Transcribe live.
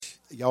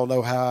Y'all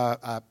know how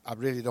I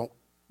really don't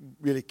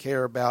really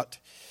care about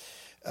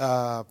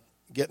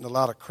getting a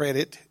lot of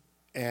credit,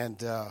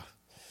 and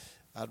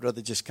I'd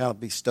rather just kind of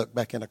be stuck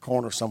back in a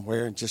corner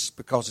somewhere, and just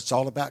because it's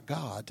all about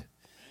God.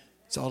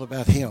 It's all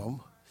about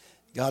Him.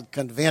 God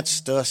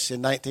convinced us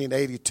in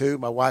 1982,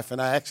 my wife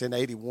and I, actually in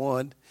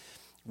 81,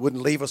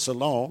 wouldn't leave us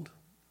alone.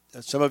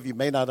 Some of you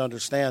may not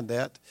understand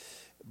that,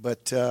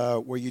 but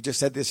where you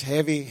just had this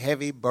heavy,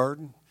 heavy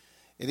burden,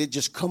 and it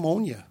just come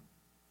on you,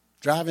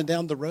 driving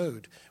down the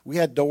road. We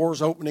had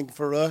doors opening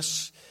for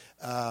us,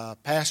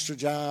 pastor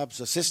jobs,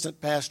 assistant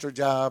pastor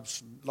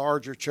jobs,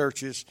 larger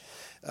churches,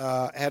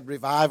 had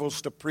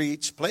revivals to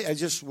preach. It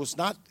just was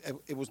not.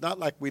 It was not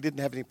like we didn't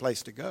have any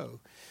place to go,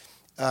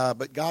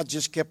 but God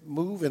just kept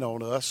moving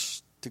on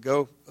us to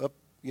go up,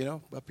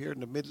 up here in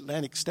the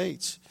Mid-Atlantic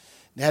states.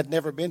 I had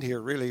never been here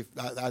really.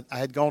 I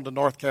had gone to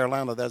North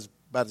Carolina. That's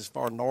about as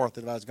far north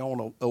as I was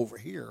going over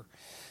here.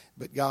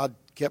 But God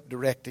kept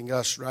directing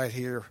us right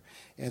here.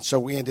 And so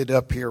we ended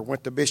up here.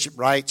 Went to Bishop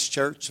Wright's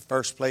church, the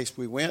first place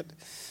we went.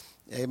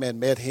 Amen.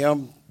 Met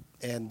him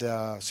and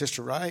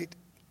Sister Wright,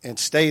 and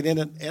stayed in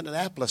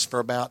Annapolis for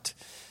about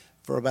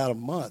a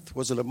month.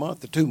 Was it a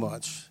month or 2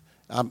 months?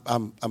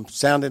 I'm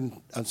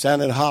sounding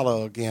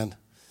hollow again.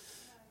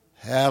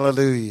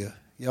 Hallelujah.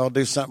 Y'all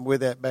do something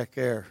with that back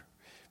there.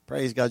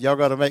 Praise God. Y'all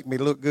got to make me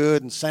look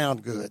good and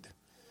sound good.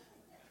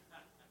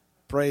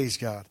 Praise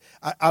God.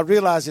 I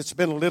realize it's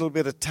been a little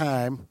bit of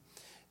time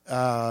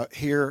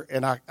here,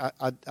 and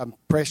I'm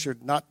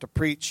pressured not to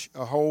preach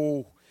a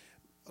whole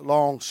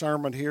long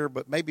sermon here,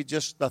 but maybe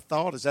just a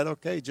thought. Is that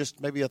okay?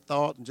 Just maybe a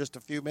thought in just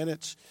a few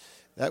minutes.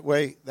 That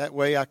way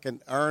I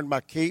can earn my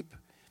keep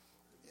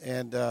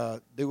and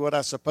do what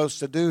I'm supposed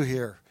to do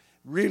here.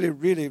 Really,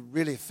 really,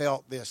 really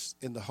felt this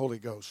in the Holy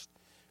Ghost.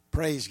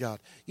 Praise God.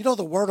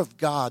 The Word of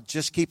God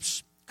just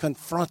keeps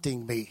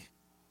confronting me.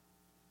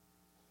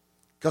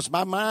 Because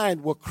my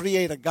mind will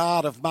create a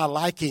God of my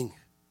liking.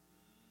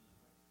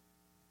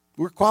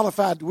 We're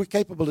qualified, we're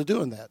capable of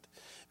doing that.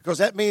 Because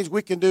that means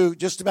we can do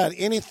just about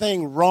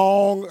anything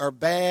wrong or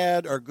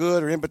bad or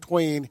good or in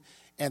between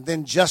and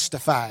then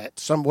justify it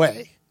some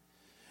way.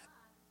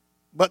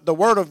 But the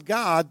Word of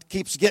God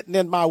keeps getting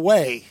in my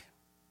way.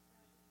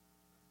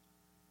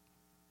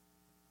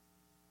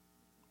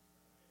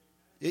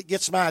 It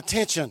gets my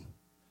attention.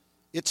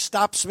 It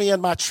stops me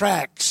in my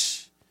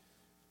tracks.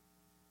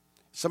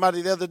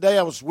 Somebody the other day,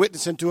 I was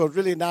witnessing to a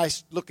really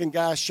nice-looking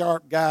guy,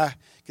 sharp guy.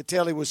 Could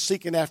tell he was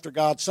seeking after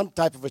God, some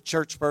type of a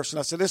church person.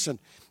 I said, listen,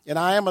 and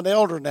I am an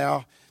elder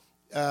now,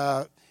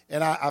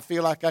 and I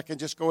feel like I can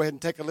just go ahead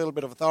and take a little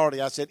bit of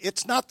authority. I said,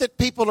 it's not that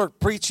people are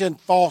preaching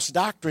false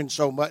doctrine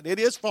so much. It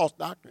is false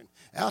doctrine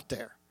out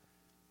there.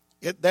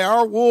 There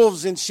are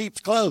wolves in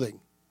sheep's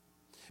clothing.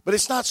 But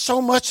it's not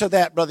so much of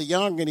that, Brother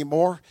Young,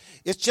 anymore.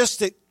 It's just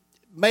that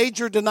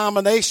major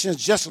denominations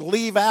just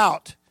leave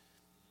out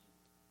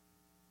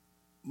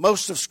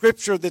most of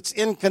Scripture that's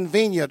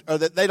inconvenient, or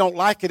that they don't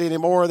like it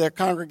anymore, or their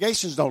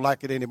congregations don't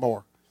like it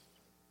anymore.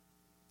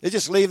 They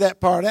just leave that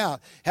part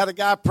out. Had a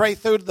guy pray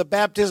through to the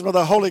baptism of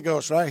the Holy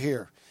Ghost right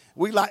here.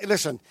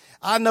 Listen,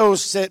 I know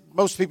that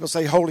most people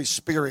say Holy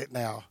Spirit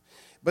now,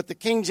 but the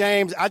King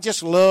James, I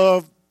just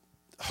love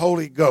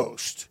Holy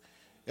Ghost.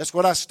 That's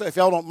what if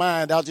y'all don't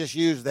mind, I'll just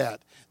use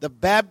that. The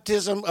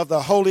baptism of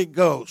the Holy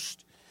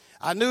Ghost.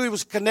 I knew he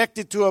was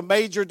connected to a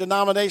major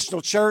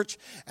denominational church,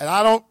 and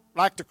I don't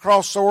like to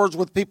cross swords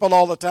with people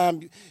all the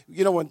time.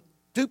 When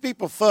two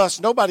people fuss,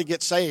 nobody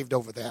gets saved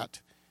over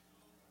that.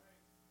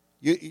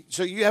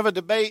 So you have a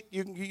debate,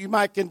 you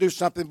might can do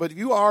something, but if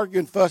you argue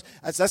and fuss,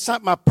 that's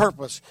not my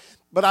purpose.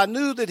 But I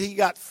knew that he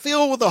got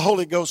filled with the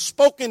Holy Ghost,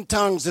 spoke in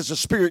tongues as the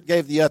Spirit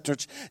gave the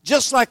utterance,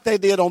 just like they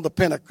did on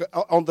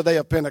the day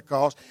of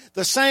Pentecost.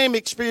 The same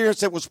experience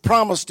that was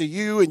promised to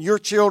you and your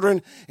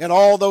children and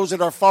all those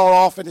that are far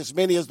off, and as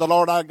many as the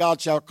Lord our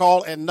God shall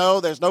call. And no,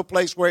 there's no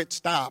place where it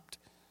stopped.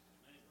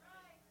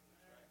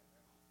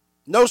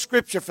 No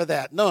scripture for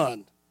that,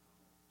 none.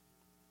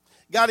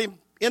 Got him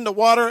in the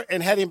water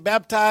and had him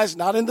baptized,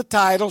 not in the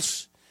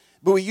titles,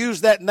 but we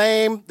used that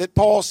name that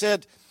Paul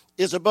said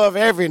is above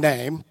every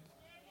name.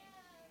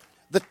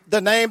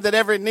 The name that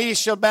every knee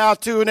shall bow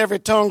to and every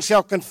tongue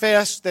shall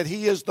confess that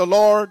he is the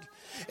Lord.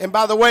 And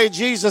by the way,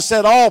 Jesus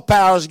said, all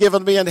power is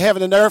given to me in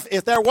heaven and earth.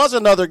 If there was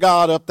another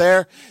God up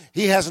there,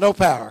 he has no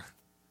power.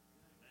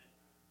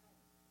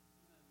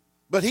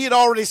 But he had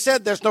already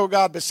said there's no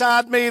God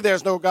beside me,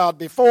 there's no God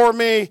before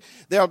me,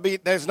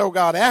 there's no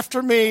God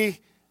after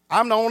me.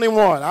 I'm the only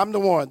one. I'm the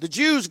one. The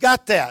Jews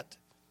got that.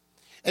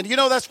 And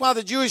that's why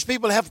the Jewish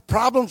people have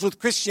problems with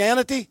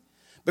Christianity.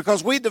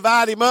 Because we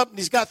divide him up and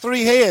he's got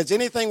 3 heads.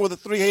 Anything with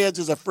 3 heads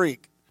is a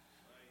freak.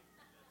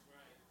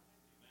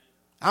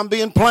 I'm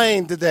being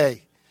plain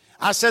today.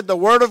 I said the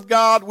Word of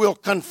God will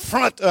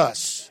confront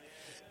us.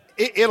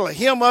 It'll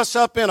hem us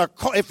up in a...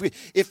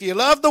 If you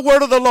love the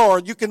Word of the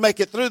Lord, you can make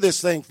it through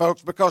this thing,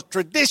 folks, because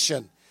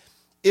tradition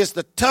is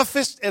the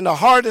toughest and the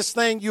hardest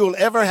thing you'll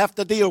ever have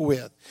to deal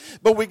with.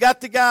 But we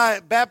got the guy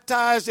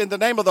baptized in the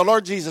name of the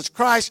Lord Jesus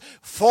Christ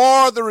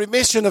for the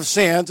remission of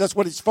sins. That's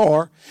what it's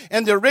for.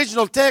 And the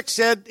original text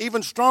said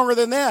even stronger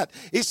than that.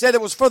 He said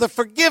it was for the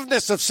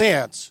forgiveness of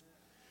sins.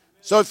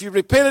 So if you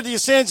repented of your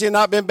sins, you've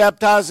not been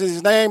baptized in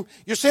his name,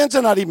 your sins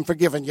are not even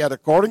forgiven yet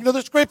according to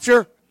the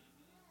scripture.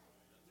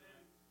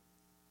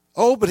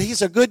 Oh, but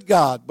he's a good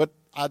God. But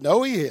I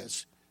know he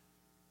is.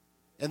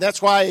 And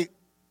that's why he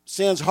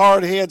sends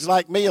hard heads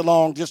like me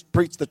along just to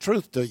preach the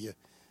truth to you.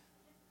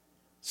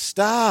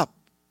 Stop.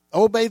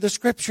 Obey the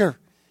scripture.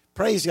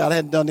 Praise God. I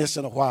hadn't done this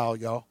in a while,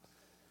 y'all.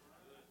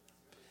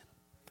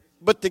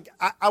 But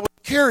I was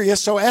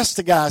curious, so I asked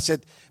the guy, I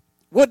said,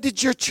 what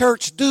did your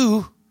church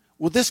do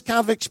with this kind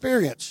of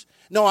experience?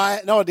 No,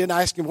 I didn't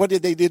ask him, what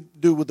did they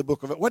do with the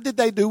book of Acts? What did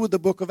they do with the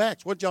book of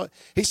Acts?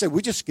 He said,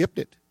 we just skipped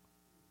it.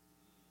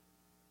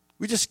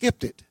 We just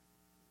skipped it.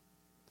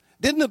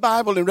 Didn't the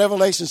Bible in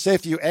Revelation say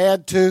if you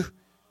add to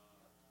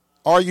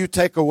or you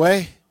take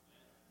away?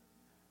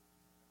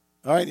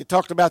 All right, he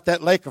talked about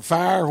that lake of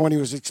fire when he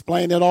was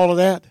explaining all of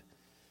that.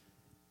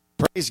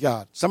 Praise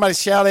God. Somebody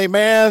shout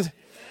amen.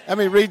 Let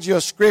me read you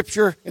a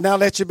scripture, and I'll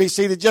let you be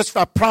seated.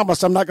 I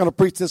promise I'm not going to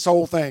preach this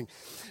whole thing.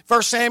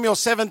 1 Samuel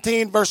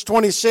 17, verse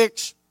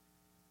 26.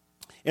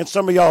 And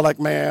some of y'all are like,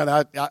 man,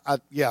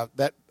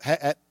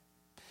 that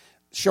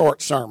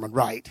short sermon,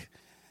 right.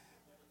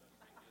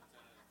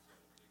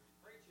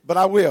 But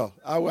I will.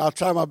 I'll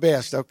try my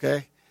best,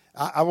 okay?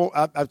 I won't.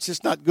 I'm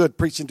just not good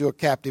preaching to a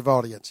captive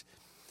audience.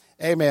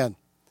 Amen.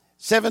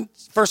 1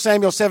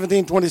 Samuel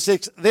 17,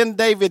 26. Then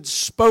David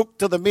spoke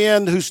to the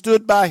men who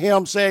stood by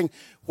him, saying,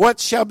 what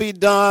shall be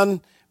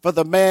done for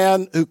the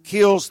man who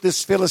kills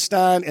this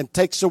Philistine and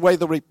takes away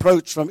the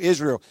reproach from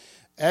Israel?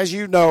 As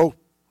you know,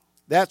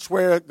 that's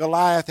where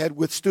Goliath had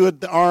withstood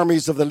the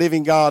armies of the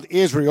living God,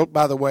 Israel,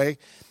 by the way.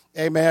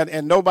 Amen.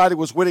 And nobody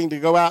was willing to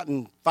go out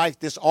and fight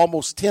this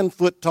almost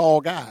 10-foot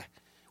tall guy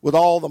with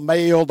all the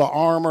mail, the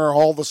armor,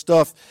 all the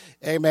stuff.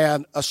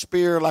 Amen. A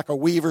spear like a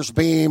weaver's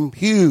beam.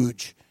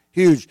 Huge,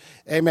 huge.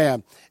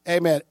 Amen.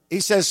 Amen.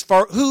 He says,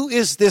 for who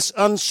is this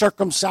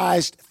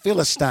uncircumcised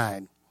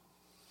Philistine?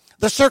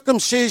 The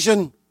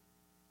circumcision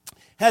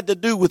had to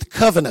do with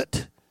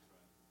covenant.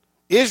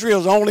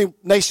 Israel's the only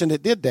nation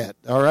that did that,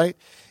 all right?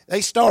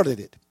 They started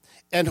it.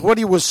 And what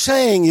he was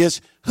saying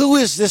is, who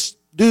is this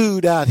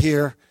dude out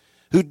here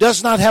who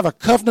does not have a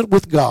covenant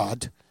with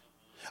God?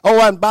 Oh,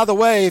 and by the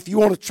way, if you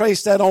want to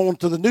trace that on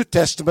to the New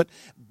Testament,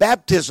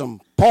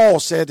 baptism, Paul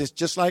said, is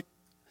just like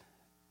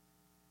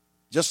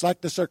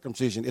the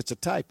circumcision. It's a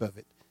type of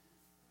it.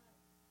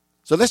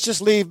 So let's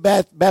just leave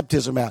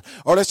baptism out.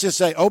 Or let's just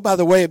say, oh, by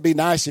the way, it'd be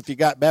nice if you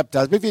got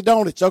baptized. But if you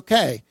don't, it's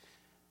okay.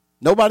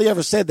 Nobody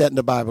ever said that in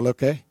the Bible,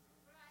 okay?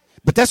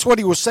 But that's what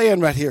he was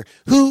saying right here.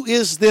 Who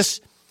is this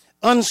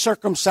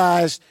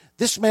uncircumcised,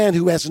 this man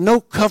who has no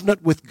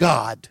covenant with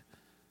God,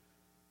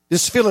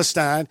 this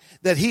Philistine,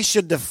 that he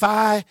should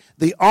defy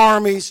the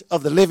armies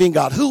of the living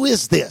God? Who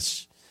is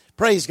this?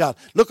 Praise God.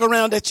 Look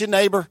around at your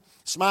neighbor.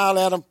 Smile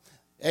at him.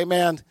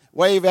 Amen.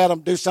 Wave at him.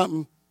 Do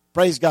something.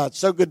 Praise God.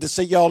 So good to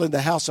see y'all in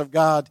the house of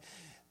God.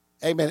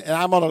 Amen. And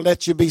I'm going to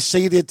let you be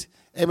seated.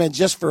 Amen.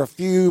 Just for a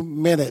few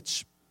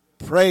minutes.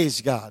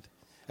 Praise God.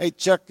 Hey,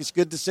 Chuck, it's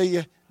good to see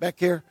you back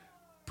here.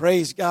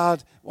 Praise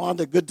God.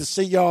 Wanda, good to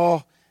see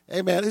y'all.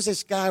 Amen. Who's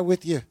this guy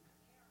with you?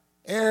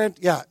 Aaron?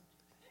 Yeah.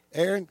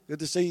 Aaron, good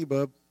to see you,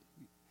 bub.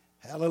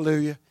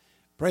 Hallelujah.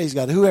 Praise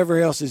God. Whoever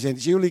else is in.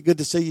 Julie, good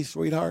to see you,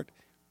 sweetheart.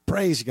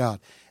 Praise God.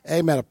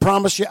 Amen. I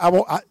promise you,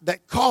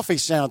 that coffee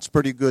sounds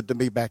pretty good to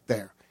me back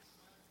there.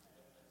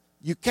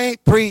 You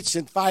can't preach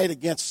and fight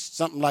against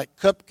something like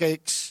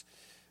cupcakes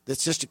that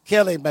Sister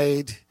Kelly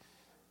made.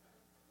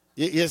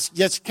 You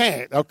just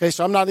can't. Okay,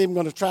 so I'm not even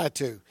going to try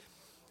to.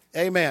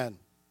 Amen.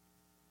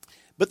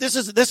 But this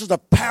is a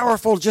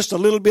powerful, just a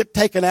little bit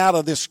taken out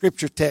of this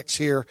scripture text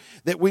here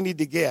that we need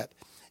to get.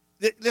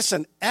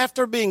 Listen,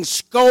 after being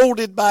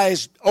scolded by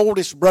his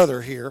oldest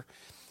brother here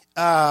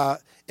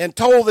and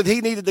told that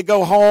he needed to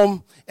go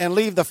home and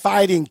leave the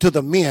fighting to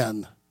the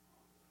men.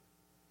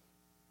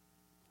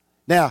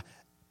 Now,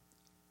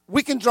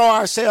 we can draw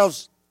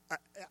ourselves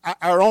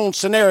our own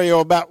scenario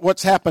about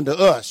what's happened to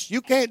us.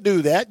 You can't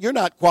do that. You're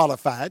not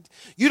qualified.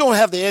 You don't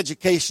have the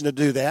education to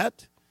do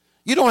that.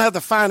 You don't have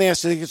the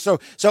finances. So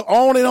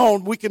on and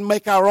on, we can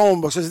make our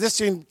own, because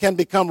this can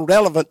become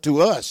relevant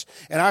to us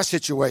and our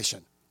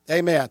situation.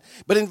 Amen.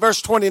 But in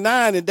verse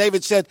 29, and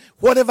David said,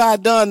 what have I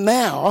done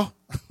now?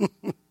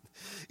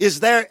 Is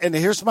there, and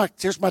here's my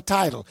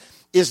title,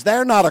 is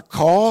there not a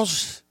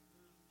cause?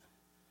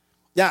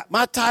 Yeah,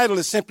 my title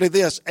is simply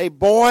this: a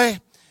boy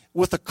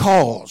with a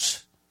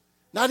cause.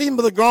 Not even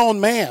with a grown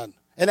man,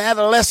 an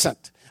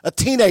adolescent, a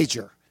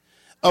teenager.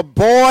 A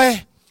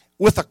boy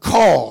with a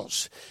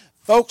cause.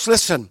 Folks,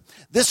 listen,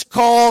 this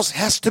cause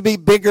has to be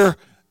bigger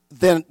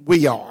than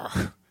we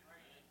are.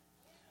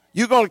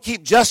 You're going to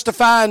keep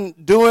justifying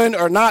doing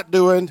or not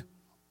doing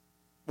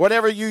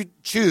whatever you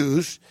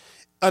choose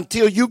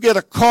until you get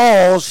a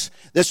cause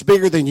that's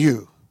bigger than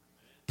you.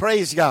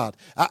 Praise God.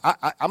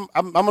 I'm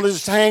going to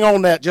just hang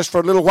on that just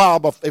for a little while,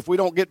 but if we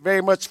don't get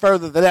very much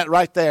further than that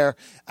right there,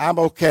 I'm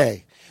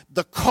okay.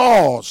 The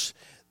cause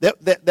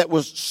that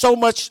was so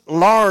much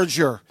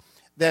larger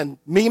than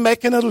me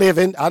making a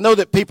living. I know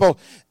that people,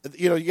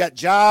 you got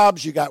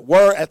jobs, you got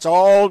work, that's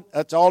all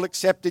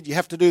accepted. You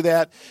have to do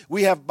that.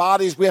 We have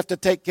bodies we have to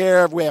take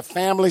care of. We have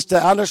families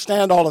to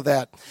understand all of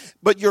that.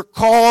 But your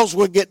cause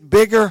will get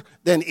bigger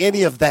than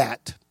any of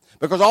that.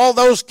 Because all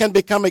those can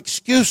become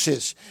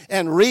excuses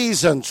and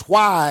reasons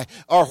why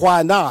or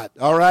why not.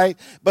 All right,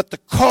 but the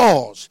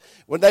cause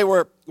when they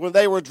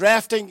were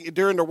drafting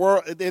during the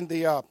war in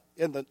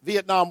the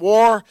Vietnam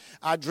War,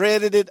 I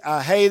dreaded it.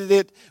 I hated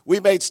it. We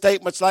made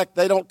statements like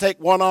they don't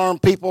take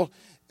one-armed people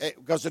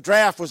because the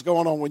draft was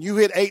going on. When you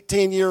hit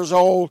 18 years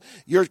old,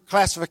 your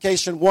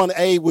classification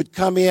 1A would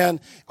come in.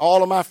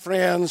 All of my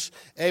friends,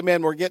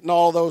 amen, were getting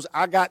all those.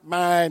 I got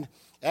mine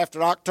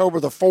after October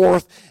the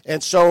 4th,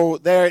 and so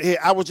there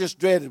I was just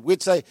dreaded.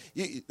 We'd say,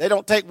 they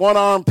don't take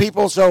one-armed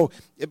people, so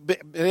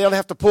they'll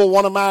have to pull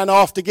one of mine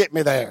off to get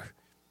me there.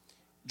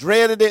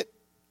 Dreaded it.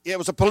 It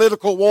was a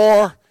political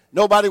war.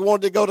 Nobody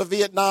wanted to go to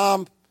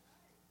Vietnam.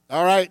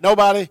 All right,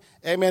 nobody,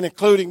 amen,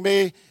 including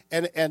me.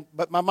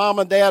 But my mom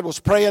and dad was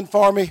praying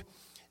for me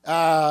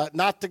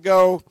not to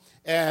go,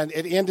 and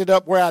it ended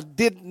up where I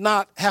did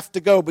not have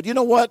to go. But you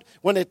know what?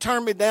 When they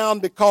turned me down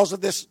because of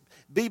this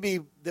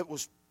BB that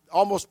was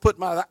almost put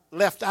my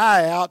left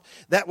eye out,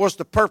 that was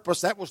the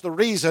purpose, that was the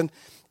reason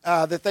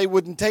that they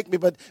wouldn't take me.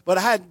 But I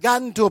had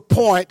gotten to a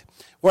point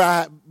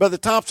where Brother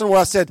Thompson, where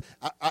I said,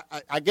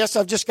 I guess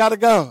I've just got to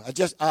go.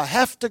 I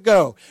have to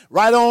go.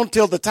 Right on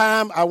till the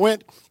time I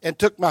went and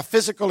took my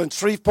physical in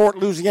Shreveport,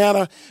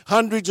 Louisiana.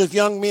 Hundreds of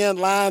young men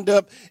lined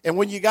up. And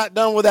when you got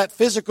done with that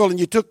physical and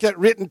you took that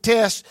written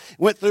test,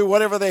 went through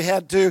whatever they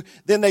had to,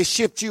 then they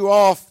shipped you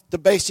off to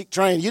basic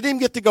training. You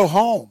didn't get to go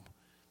home.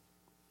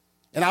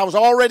 And I was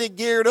already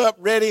geared up,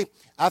 ready.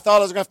 I thought I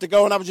was going to have to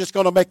go, and I was just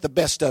going to make the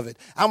best of it.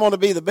 I'm going to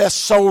be the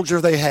best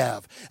soldier they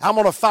have. I'm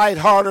going to fight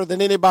harder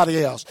than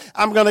anybody else.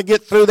 I'm going to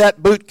get through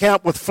that boot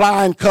camp with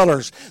flying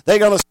colors. They're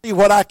going to see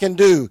what I can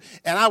do.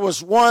 And I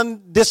was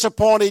one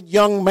disappointed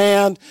young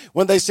man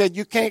when they said,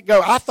 you can't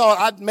go. I thought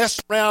I'd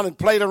messed around and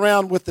played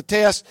around with the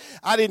test.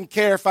 I didn't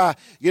care if I,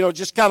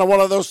 just kind of one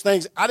of those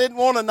things. I didn't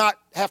want to not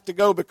have to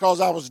go because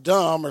I was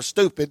dumb or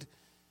stupid.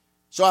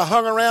 So I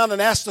hung around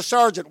and asked the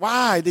sergeant,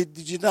 why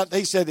did you not?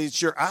 He said, it's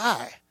your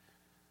eye.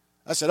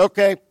 I said,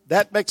 okay,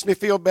 that makes me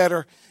feel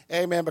better,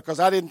 amen, because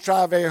I didn't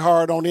try very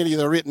hard on any of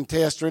the written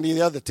tests or any of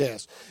the other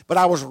tests. But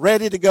I was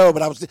ready to go.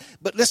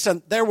 But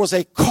listen, there was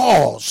a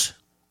cause.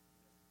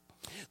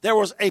 There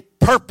was a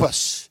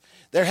purpose.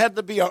 There had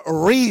to be a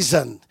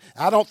reason.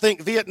 I don't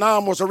think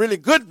Vietnam was a really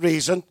good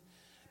reason,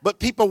 but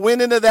people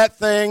went into that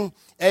thing,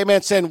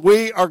 amen, saying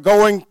we are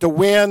going to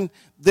win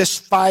this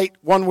fight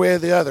one way or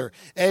the other.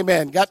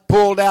 Amen. Got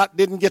pulled out,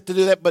 didn't get to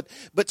do that. But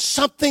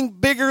something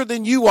bigger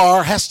than you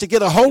are has to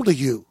get a hold of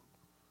you.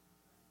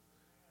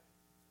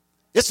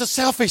 It's a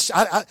selfish,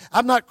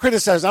 I'm not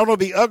criticizing. I don't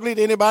want to be ugly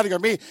to anybody or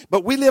me,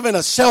 but we live in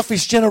a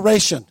selfish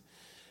generation.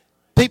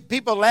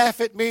 People laugh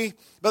at me,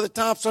 Brother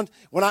Thompson,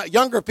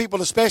 younger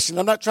people especially, and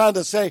I'm not trying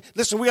to say,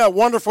 listen, we got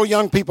wonderful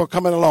young people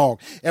coming along,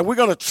 and we're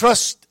going to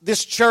trust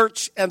this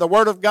church and the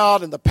Word of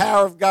God and the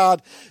power of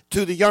God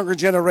to the younger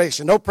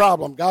generation. No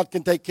problem. God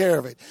can take care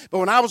of it. But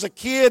when I was a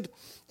kid,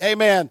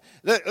 amen,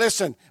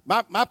 listen,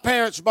 my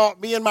parents bought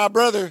me and my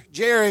brother,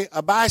 Jerry,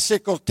 a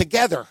bicycle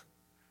together.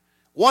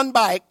 One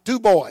bike, two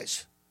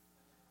boys.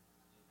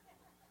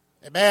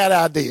 A bad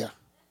idea.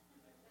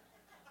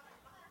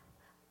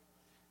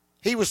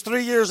 He was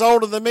 3 years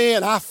older than me,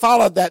 and I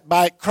followed that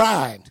bike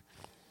crying,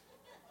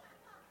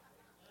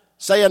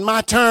 saying,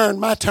 my turn,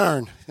 my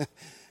turn.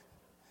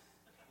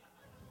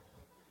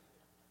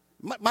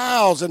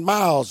 Miles and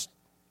miles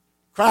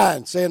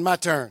crying, saying, my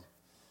turn.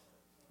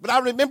 But I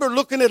remember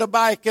looking at a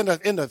bike in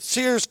the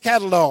Sears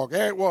catalog.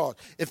 There it was.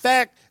 In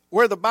fact,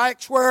 where the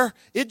bikes were,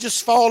 it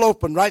just fall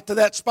open right to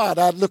that spot.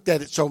 I'd looked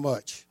at it so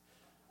much.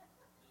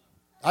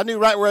 I knew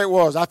right where it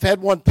was. I've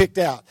had one picked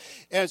out.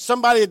 And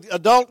somebody,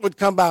 adult, would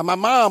come by. My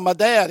mom, my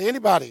dad,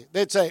 anybody.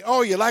 They'd say,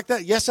 oh, you like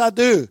that? Yes, I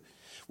do.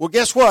 Well,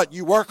 guess what?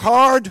 You work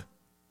hard,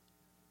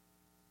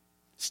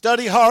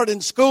 study hard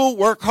in school,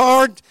 work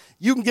hard,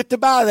 you can get to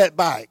buy that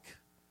bike.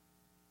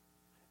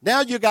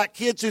 Now you got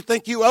kids who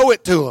think you owe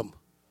it to them.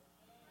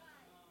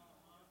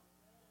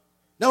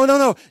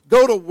 No.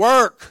 Go to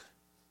work.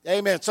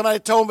 Amen. Somebody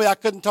told me I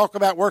couldn't talk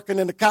about working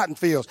in the cotton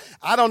fields.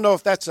 I don't know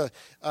if that's a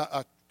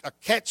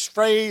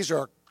catchphrase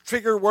or a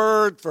trigger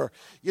word for,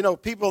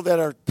 people that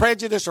are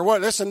prejudiced or what.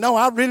 Listen, no,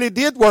 I really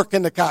did work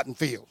in the cotton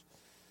field.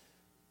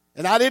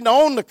 And I didn't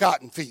own the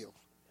cotton field.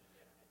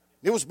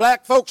 It was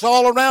black folks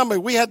all around me.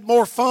 We had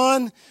more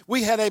fun.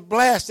 We had a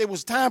blast. It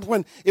was times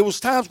when we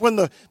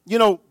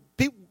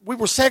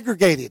were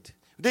segregated.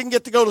 We didn't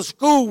get to go to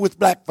school with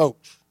black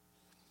folks.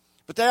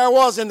 But there I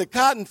was in the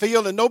cotton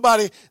field, and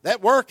that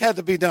work had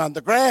to be done.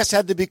 The grass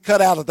had to be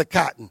cut out of the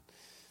cotton.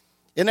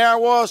 And there I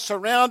was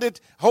surrounded,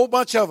 a whole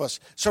bunch of us,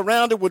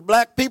 surrounded with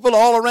black people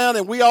all around,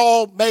 and we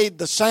all made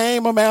the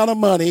same amount of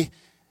money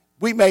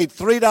We made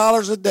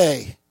 $3 a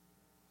day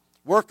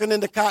working in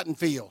the cotton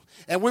field.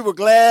 And we were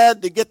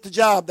glad to get the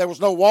job. There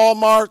was no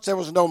Walmarts. There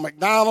was no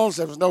McDonald's.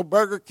 There was no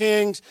Burger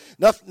Kings.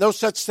 No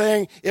such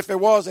thing. If there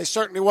was, they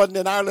certainly wasn't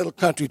in our little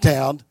country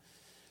town.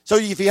 So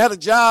if you had a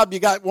job, you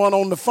got one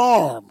on the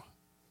farm.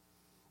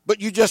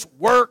 But you just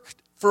worked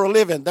for a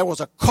living. There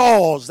was a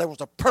cause. There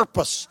was a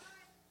purpose.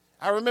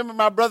 I remember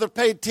my brother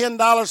paid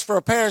 $10 for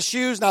a pair of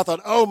shoes, and I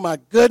thought, oh, my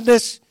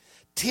goodness,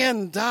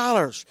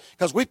 $10.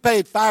 Because we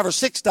paid $5 or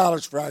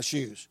 $6 for our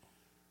shoes.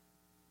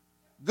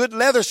 Good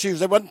leather shoes.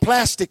 They wasn't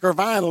plastic or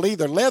vinyl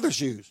either, leather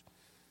shoes.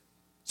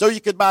 So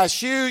you could buy a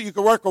shoe, you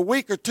could work a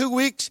week or 2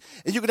 weeks,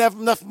 and you could have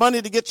enough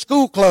money to get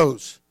school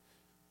clothes.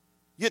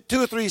 Get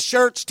 2 or 3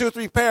 shirts, 2 or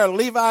 3 pair of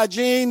Levi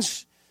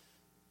jeans,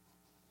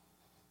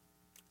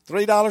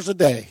 $3 a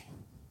day.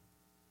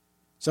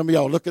 Some of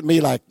y'all look at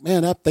me like,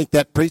 man, I think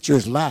that preacher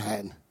is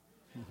lying.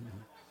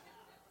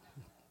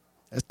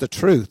 That's the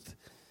truth.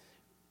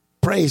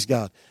 Praise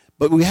God.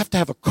 But we have to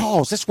have a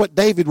cause. That's what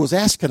David was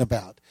asking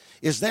about.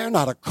 Is there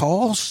not a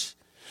cause?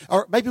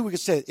 Or maybe we could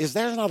say, is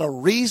there not a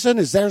reason?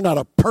 Is there not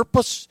a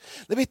purpose?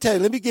 Let me tell you,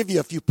 let me give you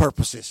a few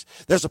purposes.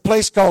 There's a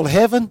place called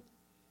heaven.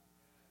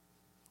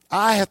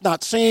 Eye hath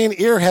not seen,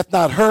 ear hath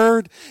not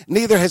heard,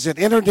 neither has it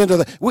entered into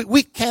the...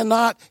 We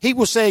cannot, he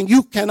was saying,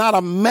 you cannot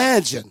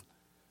imagine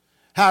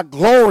how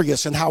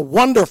glorious and how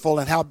wonderful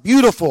and how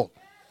beautiful.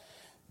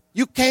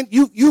 You can't,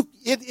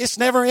 it's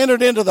never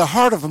entered into the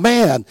heart of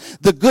man,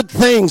 the good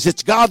things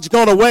that God's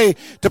gone away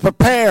to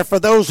prepare for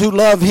those who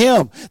love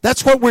him.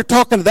 That's what we're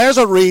talking. There's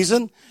a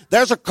reason.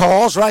 There's a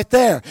cause right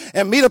there.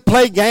 And me to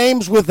play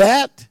games with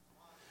that,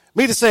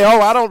 me to say, oh,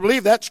 I don't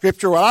believe that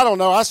scripture. Well, I don't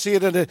know. I see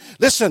it in it.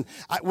 Listen,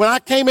 when I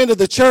came into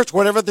the church,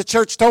 whatever the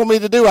church told me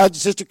to do,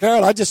 Sister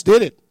Carol, I just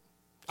did it.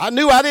 I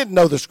knew I didn't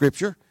know the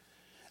scripture.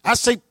 I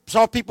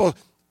saw people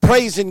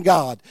praising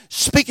God,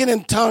 speaking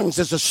in tongues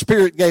as the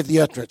Spirit gave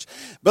the utterance.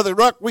 Brother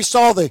Ruck, we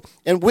saw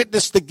and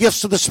witnessed the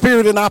gifts of the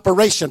Spirit in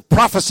operation.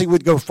 Prophecy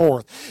would go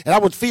forth. And I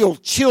would feel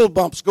chill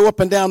bumps go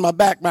up and down my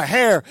back. My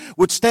hair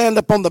would stand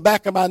up on the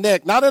back of my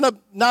neck. Not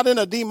in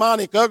a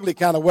demonic, ugly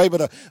kind of way, but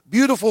a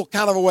beautiful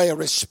kind of a way, a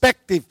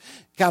respective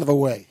kind of a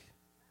way.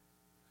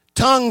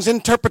 Tongues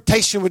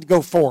interpretation would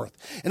go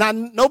forth.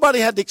 And nobody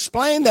had to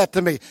explain that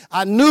to me.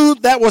 I knew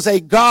that was a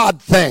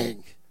God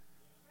thing.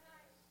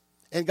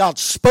 And God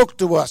spoke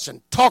to us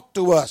and talked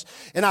to us.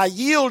 And I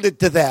yielded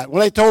to that.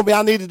 When they told me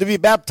I needed to be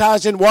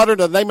baptized in water in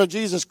the name of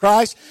Jesus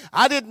Christ,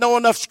 I didn't know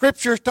enough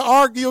scripture to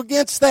argue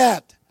against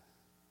that.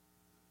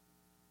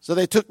 So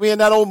they took me in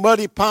that old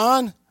muddy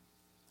pond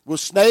with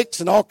snakes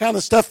and all kind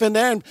of stuff in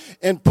there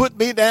and put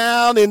me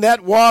down in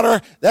that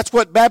water. That's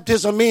what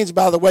baptism means,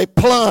 by the way,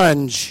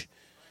 plunge.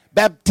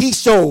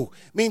 Baptizo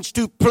means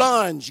to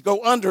plunge,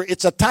 go under.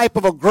 It's a type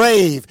of a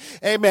grave.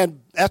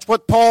 Amen. That's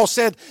what Paul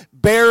said,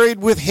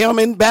 buried with him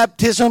in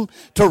baptism,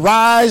 to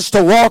rise,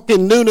 to walk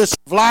in newness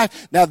of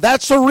life. Now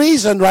that's a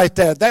reason right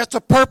there. That's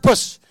a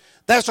purpose.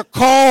 That's a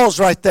cause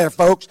right there,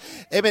 folks.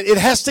 Amen. It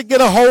has to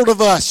get a hold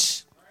of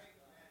us.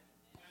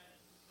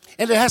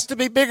 And it has to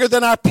be bigger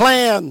than our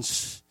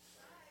plans.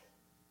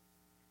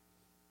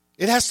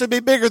 It has to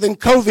be bigger than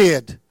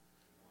COVID.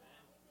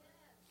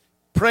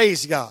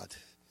 Praise God.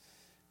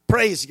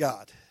 Praise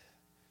God.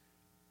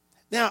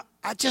 Now,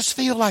 I just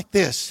feel like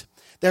this.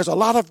 There's a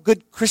lot of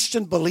good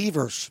Christian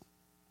believers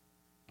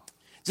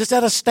just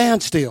at a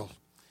standstill.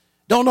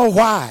 Don't know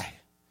why.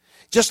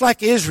 Just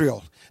like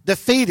Israel,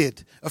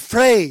 defeated,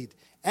 afraid,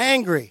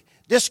 angry,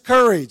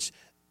 discouraged,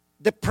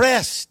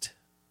 depressed.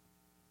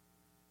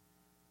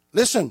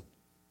 Listen.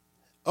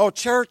 Oh,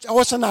 church,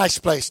 it's a nice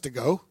place to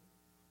go.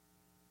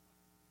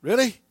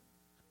 Really?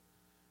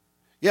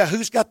 Yeah,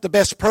 who's got the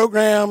best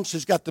programs?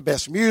 Who's got the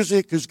best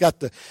music? Who's got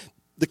the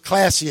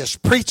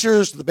classiest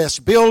preachers, the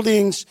best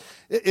buildings?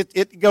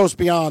 It goes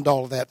beyond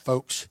all of that,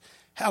 folks.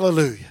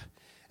 Hallelujah.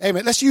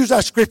 Amen. Let's use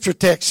our scripture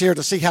text here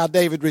to see how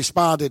David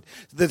responded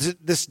to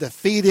this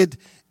defeated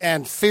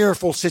and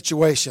fearful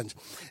situation.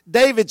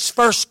 David's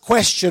first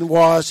question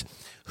was,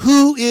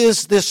 who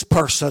is this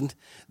person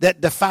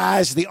that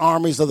defies the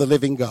armies of the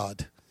living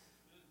God?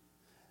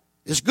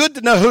 It's good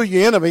to know who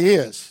your enemy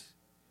is.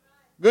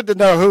 Good to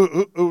know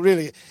who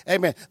really,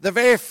 amen. The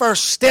very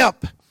first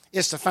step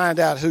is to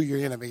find out who your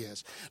enemy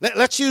is.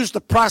 Let's use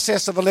the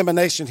process of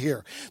elimination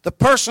here. The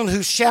person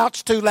who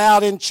shouts too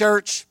loud in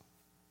church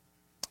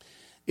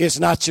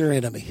is not your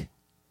enemy.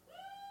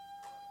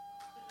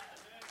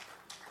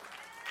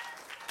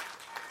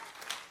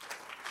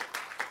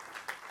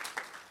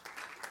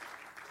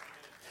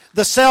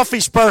 The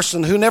selfish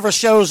person who never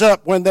shows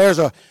up when there's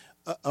a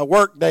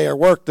work day or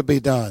work to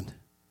be done,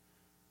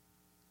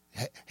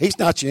 he's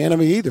not your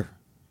enemy either.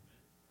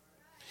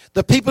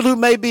 The people who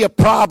may be a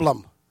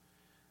problem,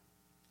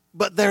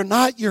 but they're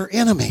not your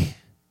enemy.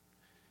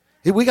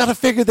 We got to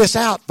figure this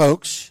out,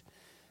 folks.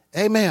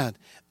 Amen.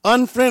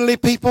 Unfriendly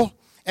people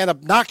and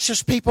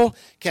obnoxious people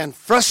can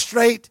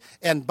frustrate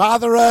and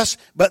bother us,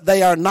 but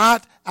they are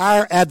not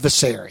our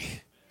adversary.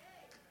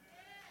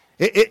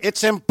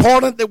 It's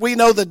important that we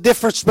know the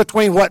difference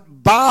between what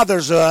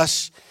bothers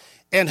us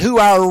and who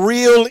our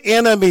real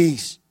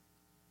enemies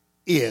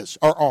is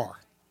or are.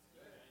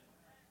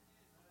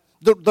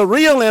 The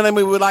real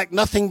enemy would like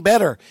nothing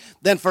better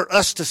than for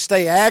us to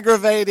stay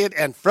aggravated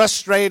and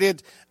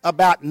frustrated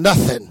about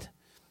nothing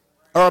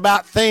or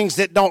about things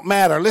that don't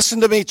matter.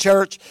 Listen to me,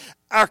 church.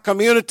 Our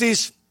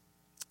communities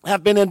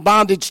have been in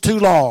bondage too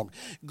long.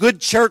 Good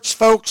church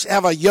folks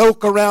have a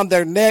yoke around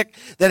their neck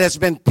that has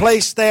been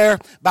placed there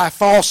by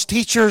false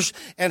teachers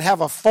and have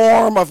a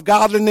form of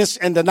godliness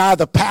and deny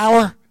the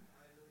power.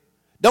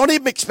 Don't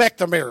even expect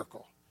a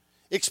miracle.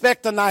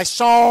 Expect a nice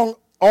song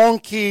on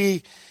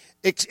key.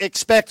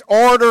 Expect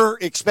order,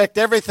 expect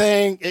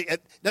everything.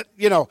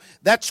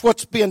 That's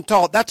what's being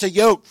taught. That's a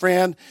yoke,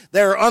 friend.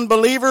 There are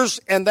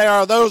unbelievers and there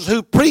are those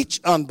who preach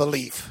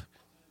unbelief.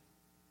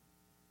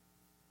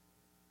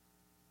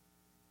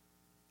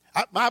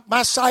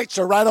 My sights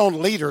are right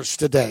on leaders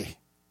today.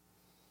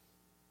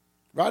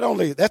 Right on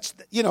leaders. That's,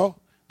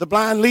 the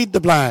blind lead the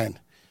blind.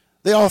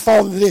 They all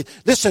fall into the...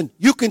 Listen,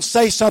 you can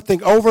say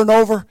something over and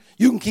over.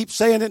 You can keep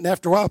saying it, and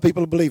after a while,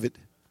 people will believe it.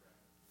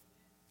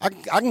 I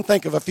can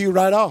think of a few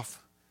right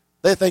off.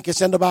 They think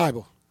it's in the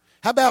Bible.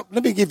 How about,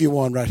 let me give you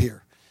one right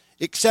here.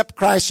 Accept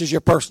Christ as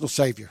your personal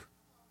Savior.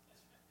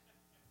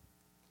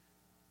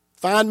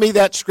 Find me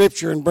that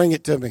scripture and bring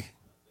it to me.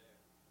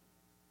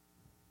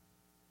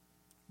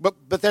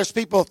 But there's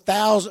people,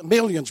 thousands,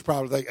 millions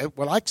probably.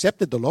 Well, I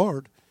accepted the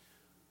Lord.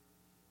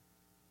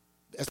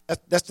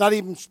 That's not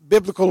even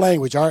biblical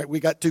language. All right, we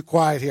got too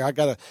quiet here. I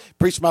got to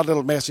preach my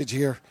little message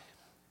here.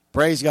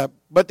 Praise God.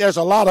 But there's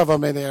a lot of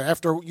them in there.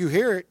 After you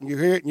hear it, and you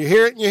hear it, and you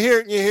hear it, and you hear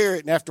it, and you hear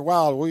it, and after a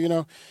while,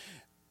 well,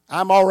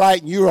 I'm all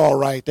right, and you're all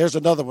right. There's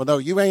another one. No,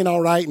 you ain't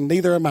all right, and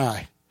neither am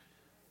I.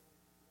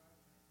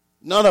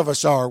 None of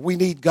us are. We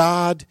need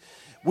God.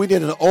 We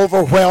need an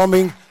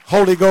overwhelming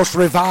Holy Ghost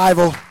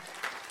revival,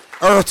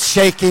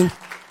 earth-shaking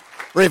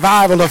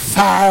revival of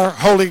fire,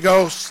 Holy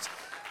Ghost.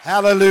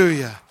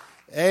 Hallelujah.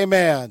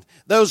 Amen.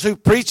 Those who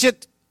preach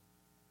it,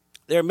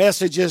 their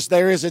message is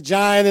there is a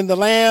giant in the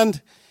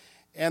land,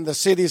 and the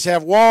cities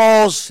have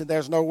walls, and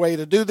there's no way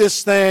to do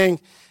this thing.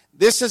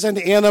 This is an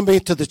enemy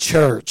to the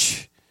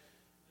church.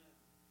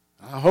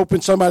 I'm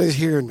hoping somebody's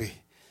hearing me.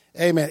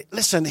 Amen.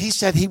 Listen, he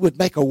said he would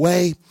make a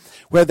way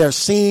where there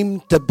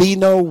seemed to be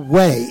no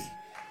way.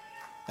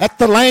 That's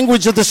the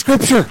language of the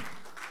scripture.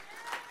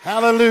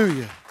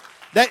 Hallelujah.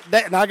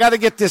 Now I got to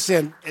get this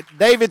in.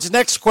 David's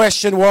next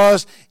question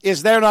was,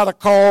 is there not a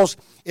cause?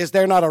 Is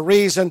there not a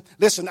reason?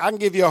 Listen, I can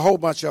give you a whole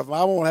bunch of them.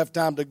 I won't have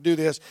time to do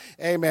this.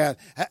 Amen.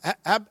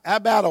 How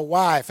about a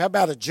wife? How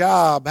about a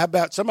job? How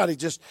about somebody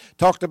just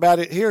talked about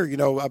it here?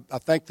 I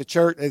think the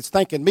church, it's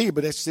thanking me,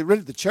 but it's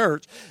really the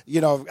church.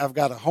 I've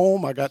got a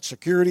home. I got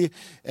security.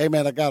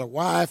 Amen. I got a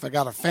wife. I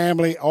got a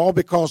family, all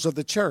because of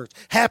the church.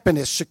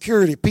 Happiness,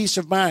 security, peace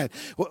of mind.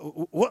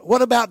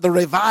 What about the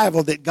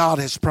revival that God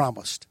has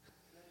promised?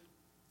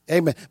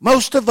 Amen.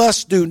 Most of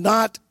us do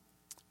not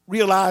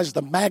realize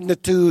the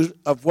magnitude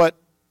of what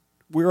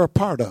we're a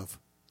part of.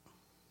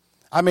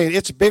 I mean,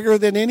 it's bigger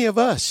than any of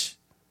us.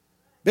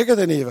 Bigger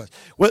than any of us.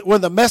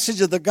 When the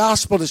message of the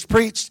gospel is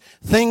preached,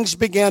 things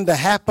begin to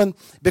happen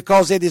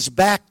because it is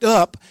backed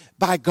up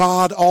by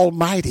God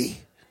Almighty.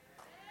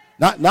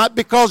 Not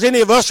because any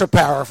of us are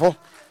powerful.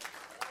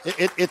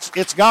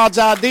 It's God's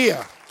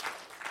idea.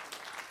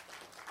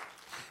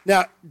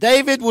 Now,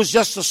 David was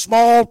just a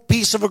small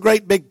piece of a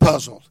great big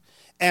puzzle.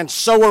 And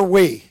so are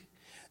we.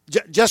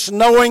 Just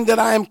knowing that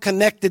I am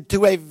connected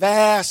to a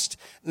vast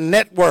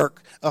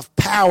network of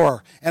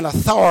power and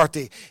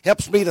authority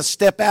helps me to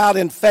step out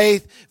in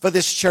faith for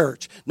this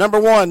church. Number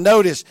one,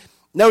 notice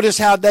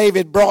how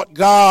David brought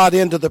God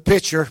into the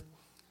picture.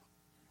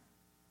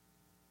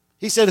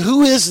 He said,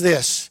 who is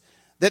this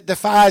that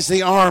defies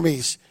the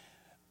armies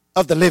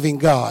of the living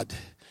God?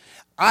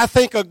 I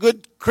think a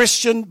good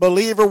Christian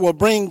believer will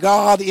bring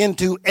God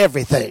into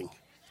everything.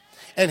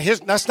 And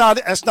that's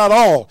not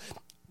all.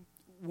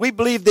 We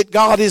believe that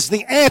God is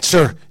the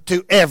answer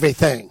to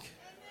everything.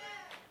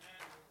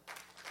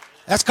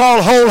 That's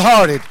called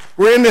wholehearted.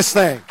 We're in this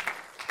thing.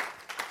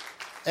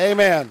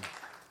 Amen.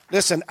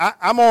 Listen,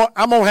 I'm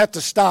gonna have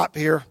to stop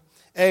here.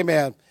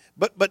 Amen.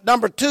 But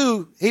number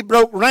two, he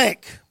broke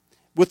rank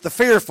with the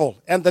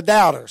fearful and the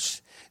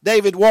doubters.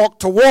 David walked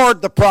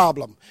toward the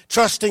problem,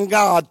 trusting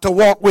God to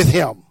walk with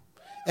him.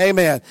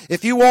 Amen.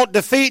 If you want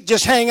defeat,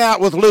 just hang out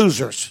with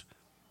losers.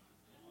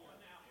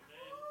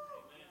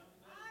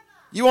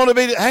 You want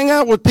to hang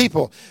out with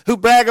people who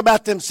brag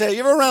about themselves. You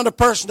ever around a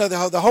person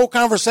that the whole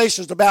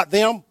conversation is about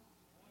them?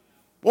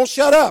 Won't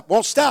shut up,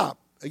 won't stop.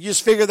 You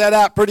just figure that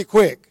out pretty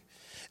quick.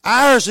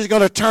 Ours is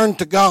going to turn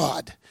to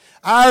God.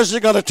 Ours is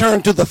going to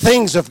turn to the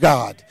things of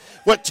God.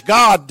 What's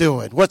God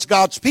doing? What's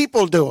God's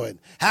people doing?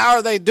 How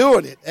are they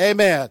doing it?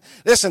 Amen.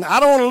 Listen,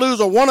 I don't want to lose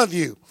a one of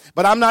you,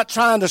 but I'm not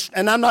trying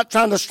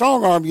to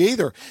strong arm you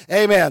either.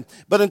 Amen.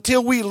 But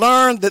until we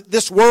learn that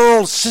this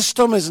world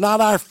system is not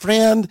our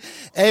friend,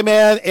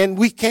 amen, and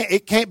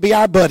it can't be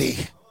our buddy.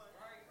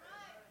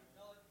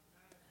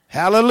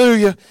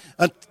 Hallelujah.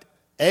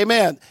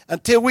 Amen.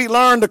 Until we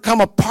learn to come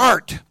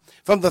apart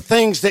from the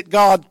things that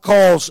God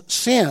calls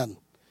sin.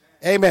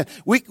 Amen.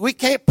 We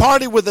can't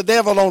party with the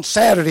devil on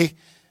Saturday,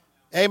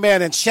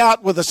 amen, and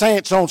shout with the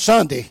saints on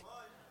Sunday.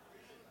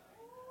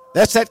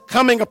 That's that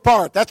coming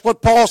apart. That's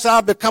what Paul said,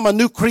 I've become a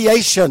new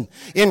creation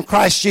in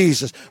Christ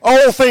Jesus.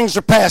 All things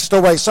are passed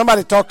away.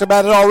 Somebody talked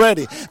about it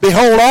already.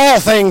 Behold, all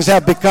things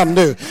have become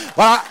new.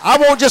 Well, I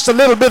want just a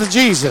little bit of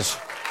Jesus.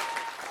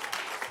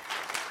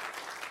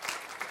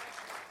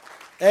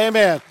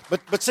 Amen.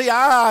 But see,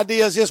 our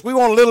idea is this. We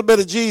want a little bit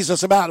of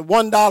Jesus, about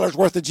 $1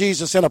 worth of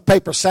Jesus in a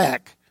paper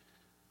sack.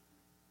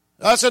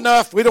 That's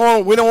enough. We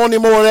don't want any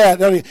more of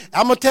that.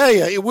 I'm going to tell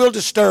you, it will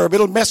disturb.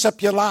 It'll mess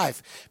up your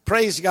life.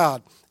 Praise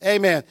God.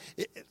 Amen.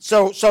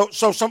 So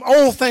some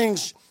old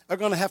things are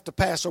going to have to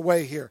pass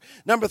away here.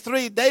 Number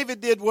 3, David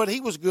did what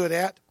he was good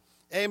at.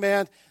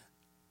 Amen.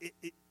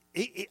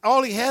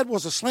 All he had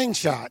was a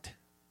slingshot.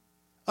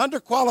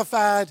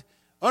 Underqualified,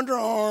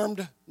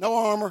 underarmed, no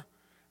armor.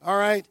 All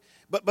right.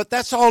 But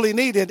that's all he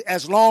needed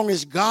as long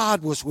as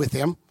God was with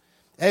him.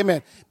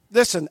 Amen.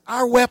 Listen,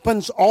 our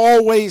weapons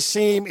always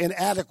seem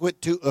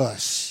inadequate to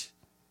us.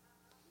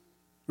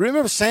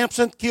 Remember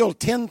Samson killed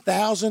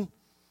 10,000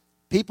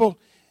 people?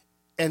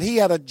 And he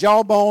had a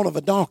jawbone of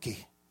a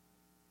donkey.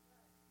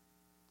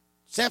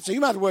 Samson,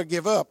 you might as well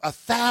give up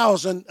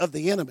 1,000 of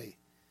the enemy.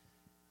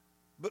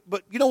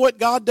 But you know what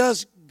God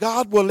does?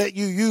 God will let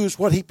you use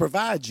what he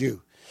provides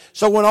you.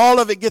 So when all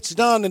of it gets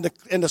done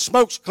and the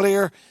smoke's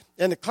clear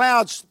and the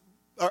clouds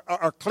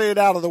are cleared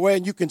out of the way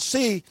and you can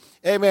see,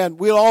 amen,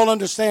 we'll all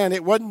understand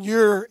it wasn't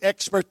your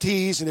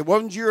expertise and it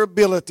wasn't your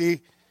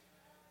ability.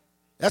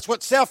 That's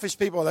what selfish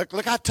people are.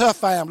 Look how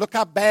tough I am. Look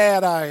how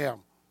bad I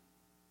am.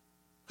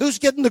 Who's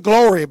getting the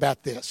glory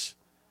about this?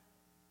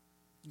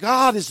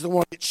 God is the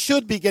one that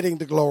should be getting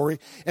the glory.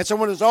 And so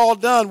when it's all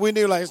done, we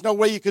knew there's no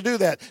way you could do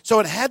that. So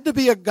it had to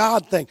be a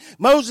God thing.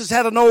 Moses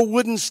had an old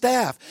wooden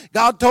staff.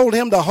 God told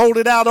him to hold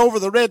it out over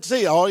the Red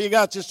Sea. All you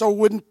got is this old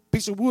wooden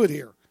piece of wood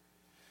here.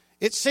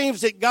 It seems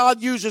that God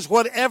uses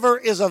whatever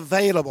is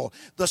available.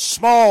 The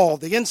small,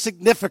 the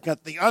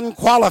insignificant, the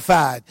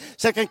unqualified.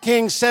 2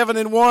 Kings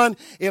 7:1,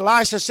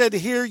 Elisha said,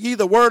 hear ye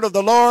the word of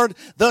the Lord.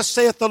 Thus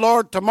saith the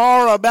Lord,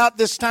 tomorrow about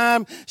this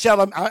time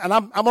I'm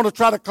going to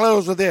try to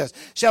close with this.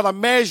 Shall a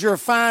measure of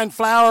fine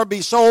flour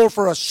be sold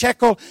for a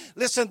shekel?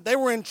 Listen, they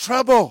were in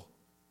trouble.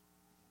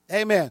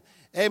 Amen.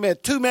 Amen.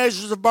 2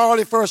 measures of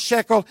barley for a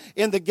shekel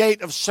in the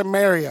gate of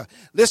Samaria.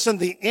 Listen,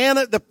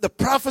 the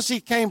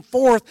prophecy came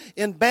forth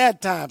in bad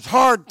times,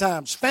 hard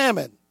times,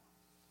 famine.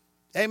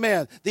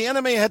 Amen. The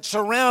enemy had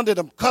surrounded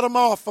them, cut them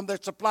off from their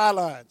supply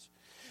lines.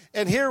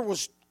 And here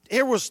was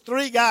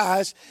 3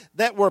 guys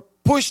that were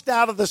pushed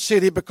out of the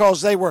city because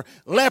they were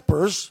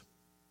lepers.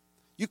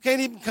 You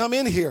can't even come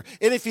in here.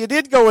 And if you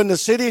did go in the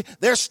city,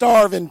 they're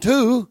starving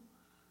too.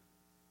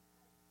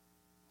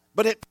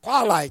 But at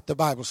twilight, the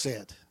Bible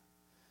said,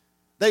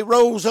 they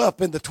rose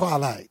up in the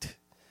twilight.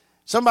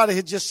 Somebody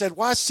had just said,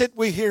 why sit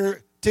we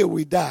here till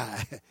we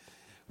die?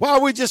 Why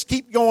we just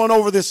keep going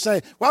over this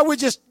same? Why we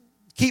just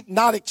keep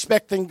not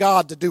expecting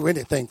God to do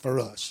anything for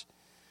us?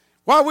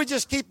 Why we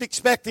just keep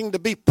expecting to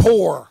be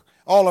poor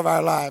all of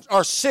our lives,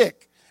 or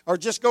sick, or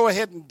just go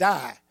ahead and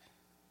die?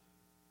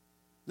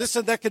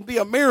 Listen, there can be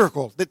a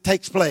miracle that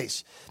takes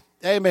place.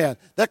 Amen.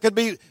 That could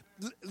be,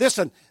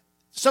 listen,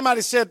 somebody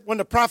said when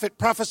the prophet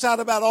prophesied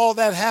about all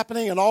that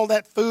happening and all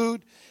that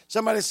food,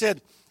 somebody said,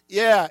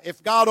 yeah,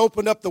 if God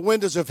opened up the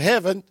windows of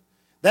heaven,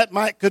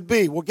 that could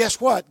be. Well, guess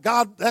what?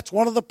 God, that's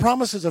one of the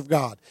promises of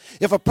God.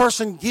 If a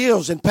person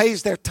gives and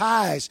pays their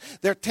tithes,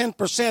 their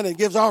 10% and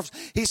gives off,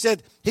 he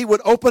said he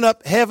would open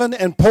up heaven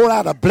and pour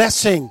out a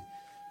blessing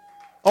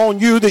on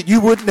you that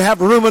you wouldn't have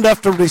room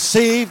enough to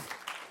receive.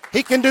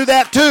 He can do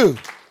that too.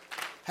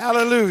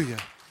 Hallelujah.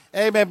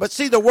 Amen. But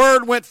see, the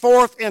word went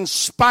forth in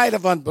spite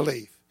of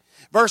unbelief.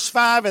 Verse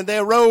 5, and they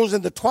arose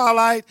in the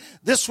twilight.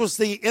 This was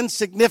the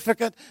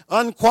insignificant,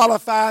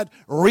 unqualified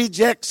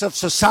rejects of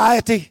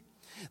society.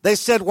 They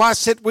said, why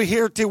sit we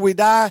here till we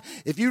die?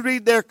 If you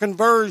read their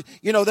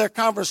their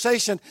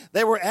conversation,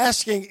 they were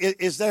asking,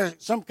 is there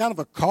some kind of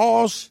a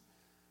cause?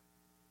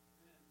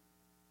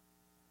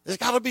 There's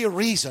got to be a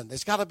reason.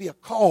 There's got to be a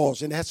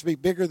cause, and it has to be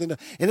bigger and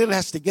it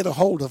has to get a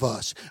hold of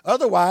us.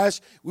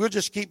 Otherwise, we'll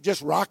just keep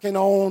just rocking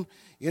on,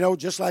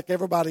 just like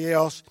everybody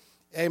else.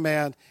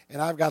 Amen.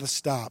 And I've got to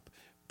stop.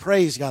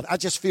 Praise God. I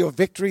just feel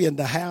victory in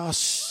the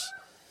house.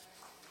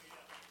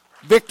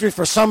 Victory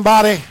for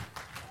somebody.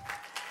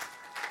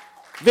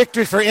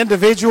 Victory for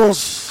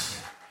individuals.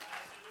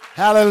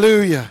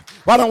 Hallelujah.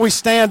 Why don't we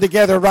stand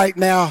together right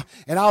now?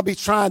 And I'll be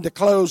trying to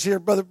close here.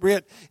 Brother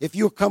Britt, if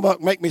you'll come up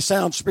and make me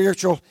sound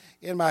spiritual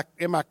in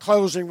my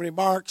closing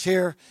remarks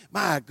here.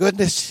 My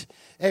goodness.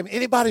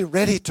 Anybody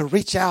ready to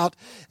reach out,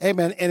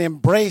 amen, and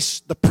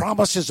embrace the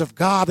promises of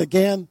God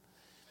again?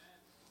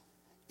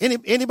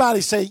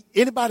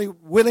 Anybody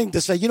willing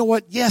to say, you know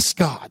what? Yes,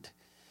 God.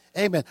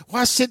 Amen.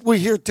 Why sit we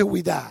here till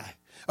we die?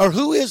 Or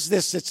who is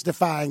this that's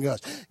defying us?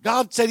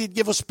 God said he'd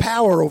give us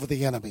power over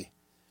the enemy.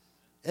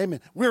 Amen.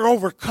 We're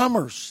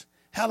overcomers.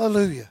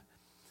 Hallelujah.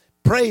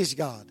 Praise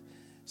God.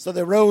 So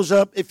they rose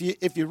up. If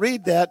you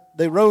read that,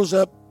 they rose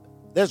up.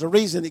 There's a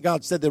reason that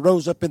God said they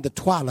rose up in the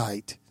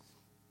twilight.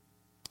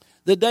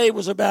 The day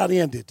was about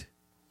ended.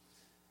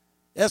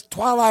 As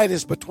twilight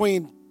is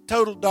between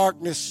total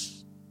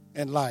darkness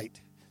and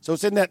light. So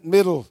it's in that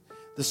middle.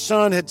 The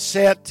sun had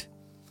set.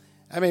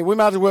 I mean, we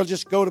might as well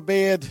just go to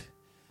bed.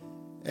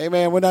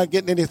 Amen. We're not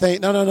getting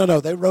anything. No.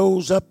 They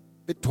rose up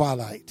at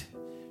twilight.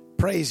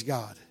 Praise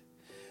God.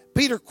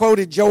 Peter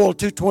quoted Joel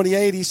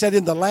 2:28. He said,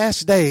 in the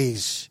last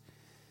days,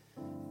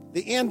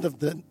 the end of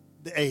the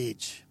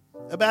age,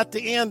 about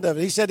the end of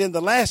it, he said, in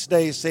the last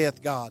days,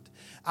 saith God,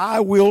 I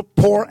will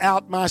pour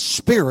out my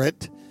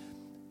spirit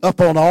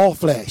upon all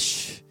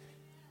flesh.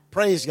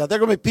 Praise God. There are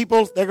going to be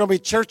people, there are going to be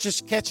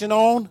churches catching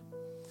on.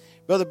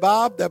 Brother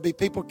Bob, there'll be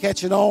people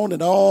catching on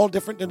in all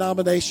different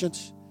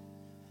denominations.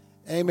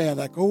 Amen.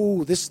 Like,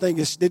 oh, this thing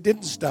it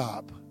didn't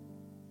stop.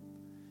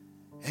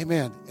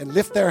 Amen. And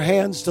lift their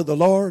hands to the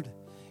Lord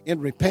in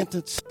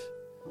repentance.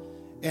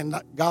 And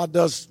God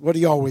does what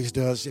he always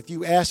does. If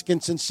you ask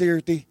in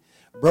sincerity,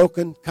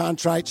 broken,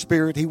 contrite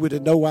spirit, he would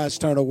in no wise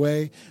turn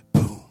away.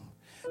 Boom.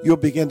 You'll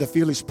begin to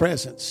feel his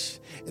presence.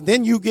 And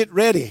then you get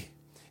ready.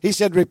 He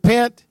said,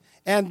 repent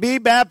and be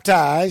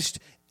baptized,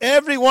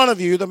 every one of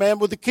you, the man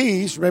with the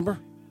keys, remember?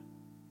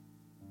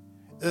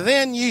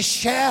 Then ye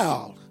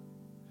shall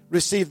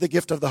receive the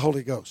gift of the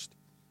Holy Ghost.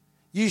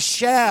 Ye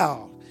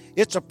shall.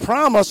 It's a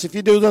promise if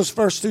you do those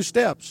first two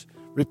steps.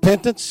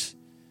 Repentance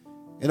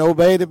and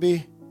obey to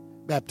be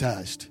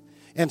baptized.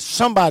 And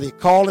somebody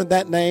calling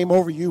that name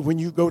over you when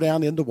you go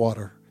down in the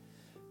water.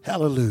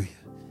 Hallelujah.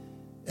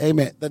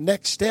 Amen. The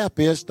next step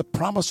is the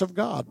promise of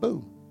God.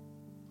 Boom.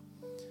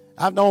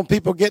 I've known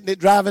people getting it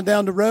driving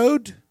down the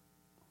road.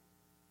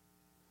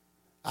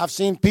 I've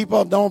known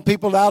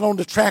people out on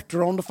the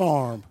tractor on the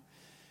farm.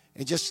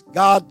 And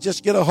God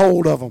just get a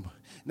hold of them.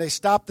 And they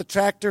stop the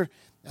tractor.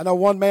 I know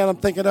one man I'm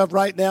thinking of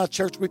right now,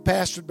 church we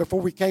pastored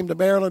before we came to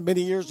Maryland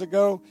many years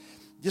ago,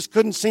 just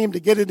couldn't seem to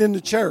get it in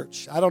the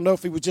church. I don't know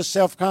if he was just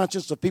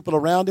self-conscious of people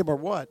around him or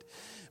what.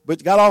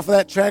 But got off of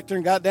that tractor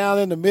and got down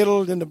in the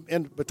middle,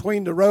 in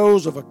between the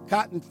rows of a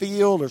cotton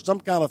field or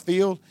some kind of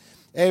field.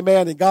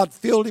 Amen. And God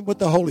filled him with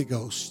the Holy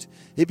Ghost.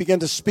 He began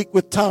to speak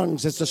with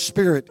tongues as the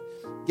Spirit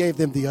gave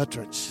them the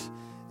utterance.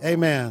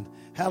 Amen.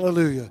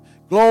 Hallelujah.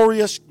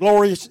 Glorious,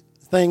 glorious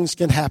things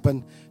can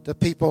happen to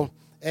people,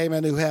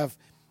 amen, who have,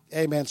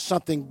 amen,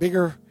 something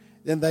bigger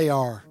than they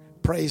are.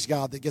 Praise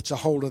God, that gets a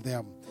hold of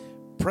them.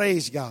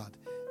 Praise God.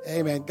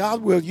 Amen.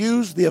 God will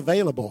use the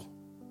available.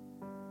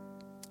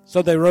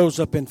 So they rose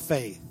up in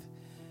faith.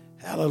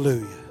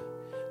 Hallelujah.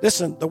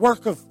 Listen, the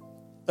work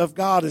of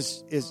God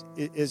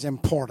is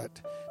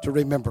important to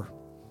remember.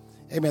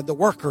 Amen. The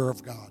worker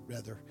of God,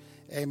 rather.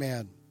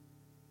 Amen.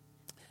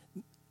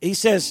 He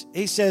says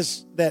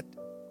that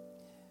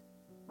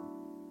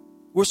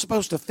we're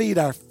supposed to feed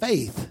our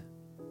faith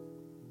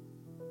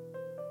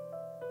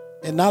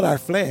and not our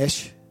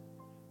flesh.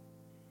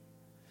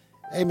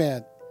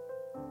 Amen.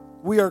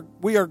 We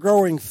are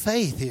growing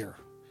faith here,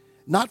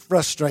 not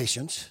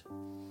frustrations.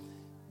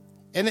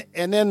 And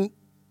then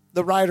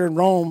the writer in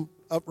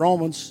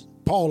Romans,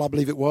 Paul, I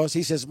believe it was,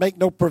 he says, make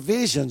no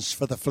provisions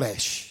for the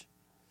flesh.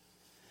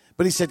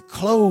 But he said,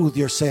 clothe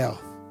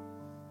yourself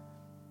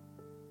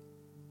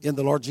in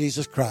the Lord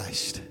Jesus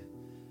Christ.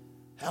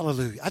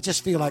 Hallelujah. I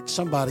just feel like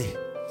somebody,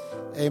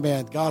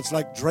 amen, God's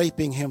like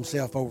draping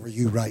himself over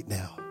you right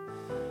now.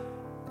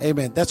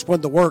 Amen. That's when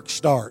the work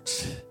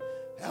starts.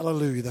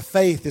 Hallelujah. The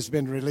faith has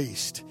been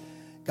released.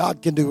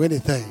 God can do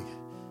anything.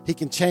 He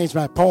can change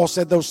Paul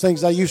said those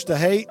things I used to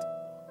hate.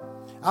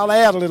 I'll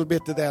add a little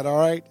bit to that, all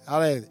right?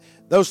 I'll add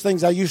those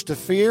things I used to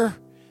fear,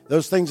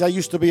 those things I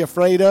used to be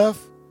afraid of,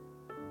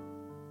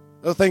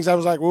 those things I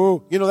was like,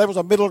 whoa. You know, there was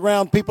a middle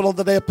ground people on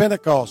the day of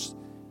Pentecost.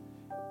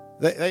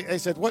 They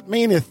said, what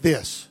meaneth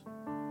this?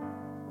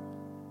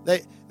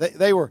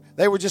 They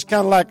were just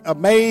kind of like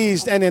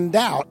amazed and in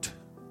doubt.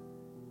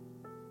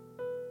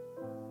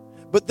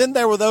 But then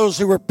there were those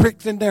who were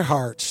pricked in their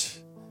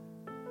hearts.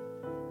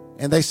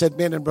 And they said,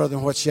 men and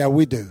brethren, what shall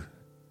we do?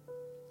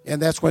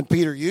 And that's when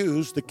Peter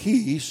used the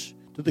keys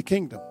to the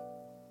kingdom.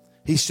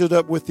 He stood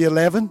up with the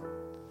 11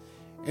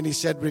 and he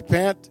said,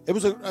 repent. It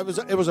was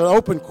an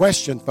open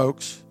question,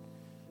 folks.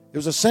 It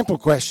was a simple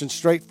question,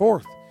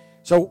 straightforward.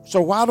 So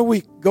why do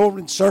we go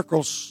in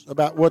circles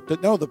about what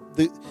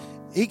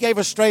he gave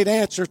a straight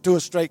answer to a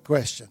straight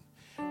question.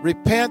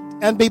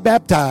 Repent and be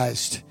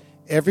baptized,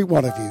 every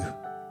one of you.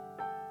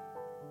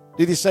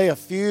 Did he say a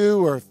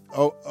few or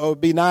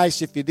it'd be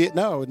nice if you did?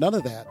 No, none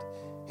of that.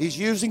 He's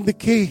using the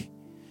key.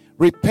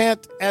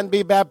 Repent and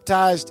be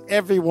baptized,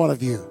 every one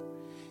of you,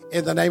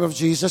 in the name of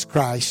Jesus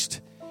Christ,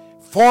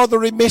 for the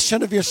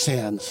remission of your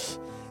sins,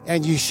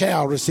 and you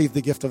shall receive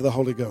the gift of the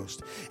Holy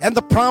Ghost. And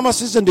the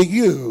promise is unto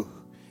you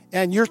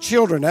and your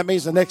children. That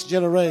means the next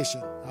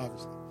generation,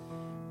 obviously.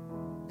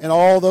 And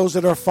all those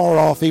that are far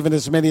off, even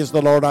as many as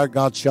the Lord our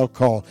God shall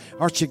call.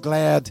 Aren't you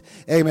glad,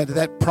 amen,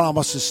 that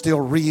promise is still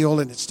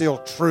real and it's still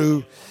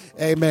true?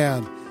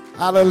 Amen.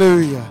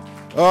 Hallelujah.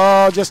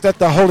 Oh, just let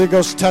the Holy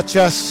Ghost touch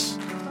us.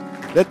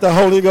 Let the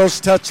Holy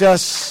Ghost touch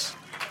us.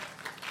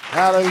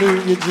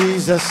 Hallelujah,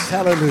 Jesus.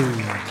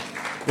 Hallelujah.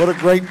 What a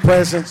great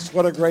presence.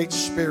 What a great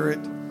spirit.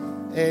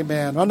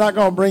 Amen. I'm not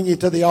going to bring you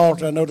to the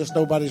altar. I notice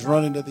nobody's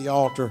running to the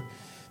altar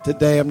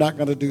today. I'm not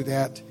going to do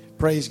that.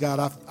 Praise God.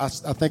 I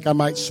think I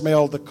might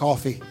smell the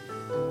coffee.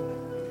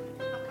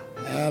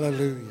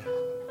 Hallelujah.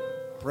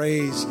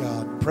 Praise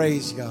God.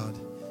 Praise God.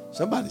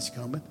 Somebody's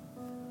coming.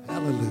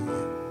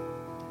 Hallelujah.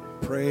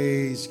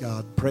 Praise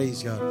God.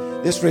 Praise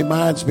God. This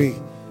reminds me,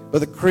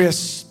 Brother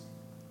Chris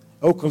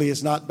Oakley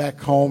is not back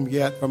home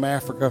yet from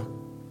Africa.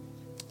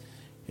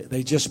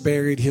 They just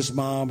buried his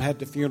mom, had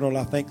the funeral,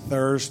 I think,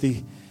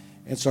 Thursday.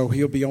 And so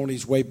he'll be on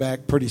his way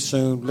back pretty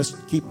soon. Let's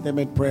keep them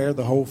in prayer,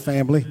 the whole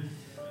family.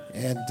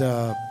 And,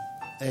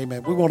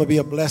 amen. We want to be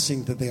a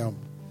blessing to them.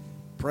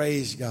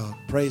 Praise God.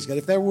 Praise God.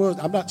 If there was,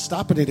 I'm not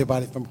stopping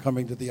anybody from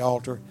coming to the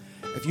altar.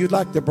 If you'd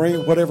like to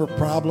bring whatever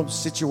problem,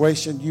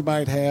 situation you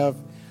might have,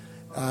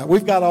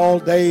 we've got all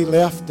day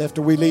left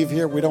after we leave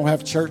here. We don't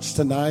have church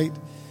tonight.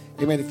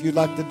 Amen. If you'd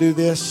like to do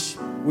this,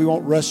 we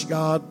won't rush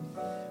God.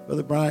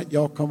 Brother Bryant,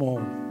 y'all come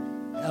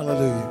on.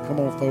 Hallelujah. Come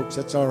on, folks.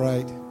 That's all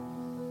right.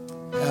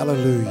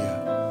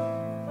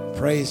 Hallelujah.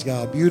 Praise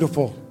God.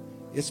 Beautiful.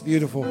 It's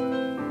beautiful.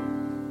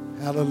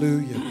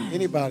 Hallelujah.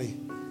 Anybody,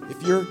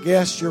 if you're a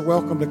guest, you're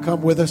welcome to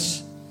come with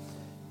us.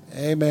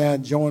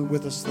 Amen. Join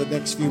with us the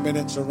next few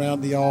minutes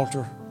around the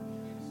altar.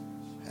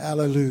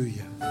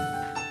 Hallelujah.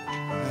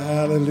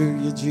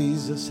 Hallelujah,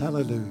 Jesus.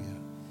 Hallelujah.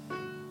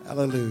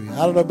 Hallelujah.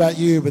 I don't know about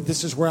you, but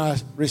this is where I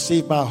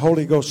receive my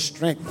Holy Ghost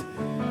strength.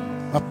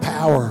 My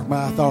power,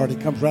 my authority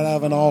comes right out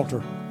of an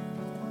altar.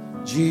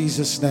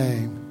 Jesus'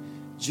 name.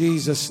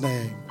 Jesus'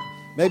 name.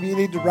 Maybe you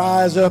need to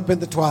rise up in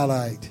the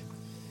twilight.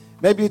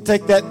 Maybe you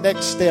take that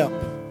next step.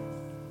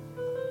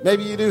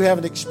 Maybe you do have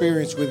an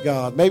experience with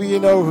God. Maybe you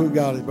know who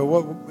God is. But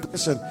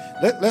listen,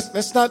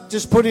 let's not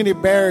just put any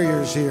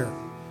barriers here.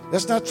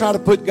 Let's not try to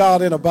put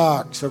God in a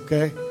box,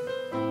 okay?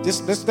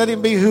 Just let's let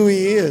him be who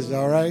he is,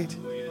 all right?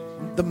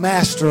 The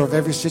master of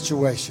every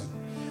situation.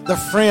 The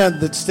friend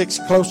that sticks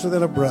closer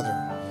than a brother.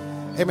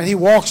 Amen. He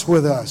walks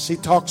with us. He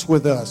talks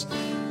with us.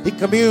 He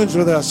communes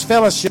with us,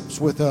 fellowships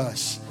with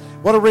us.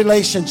 What a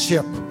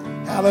relationship.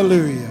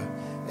 Hallelujah.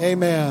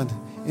 Amen.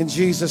 In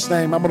Jesus'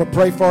 name, I'm going to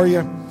pray for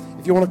you.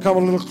 If you want to come a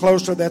little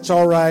closer, that's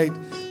all right.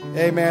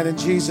 Amen. In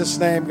Jesus'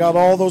 name, God,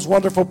 all those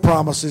wonderful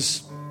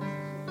promises.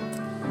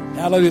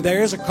 Hallelujah.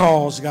 There is a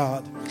cause,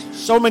 God.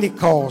 So many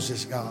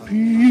causes, God.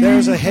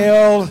 There's a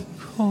hell.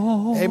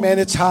 Amen.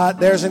 It's hot.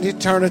 There's an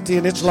eternity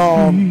and it's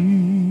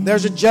long.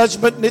 There's a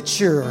judgment and it's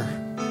sure.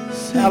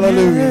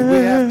 Hallelujah. We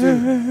have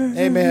to,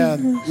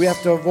 amen. We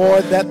have to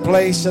avoid that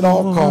place at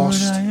all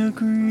costs.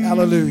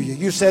 Hallelujah.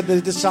 You said the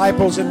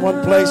disciples in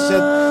one place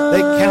said they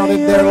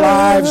counted their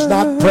lives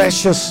not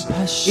precious,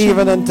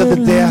 even unto the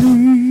death.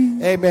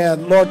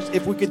 Amen. Lord,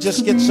 if we could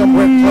just get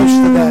somewhere close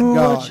to that,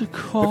 God,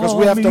 because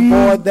we have to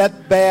avoid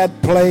that bad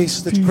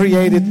place that's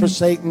created for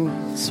Satan,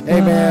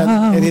 amen,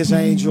 and his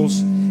angels.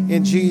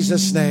 In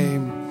Jesus'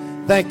 name,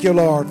 thank you,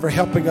 Lord, for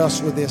helping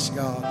us with this,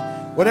 God.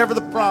 Whatever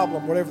the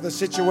problem, whatever the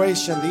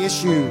situation, the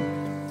issue,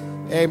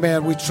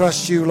 amen, we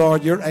trust you,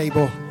 Lord. You're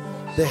able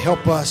to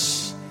help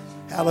us.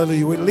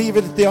 Hallelujah. We leave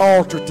it at the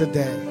altar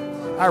today.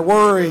 Our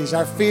worries,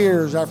 our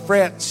fears, our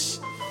frets.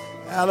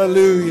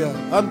 Hallelujah.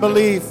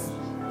 Unbelief.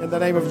 In the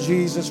name of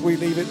Jesus, we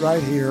leave it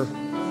right here.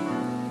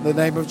 In the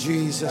name of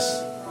Jesus.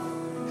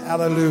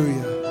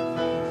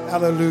 Hallelujah.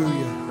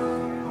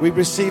 Hallelujah. We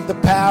receive the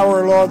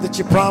power, Lord, that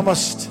you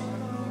promised.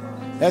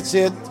 That's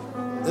it.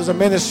 There's a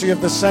ministry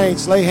of the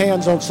saints. Lay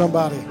hands on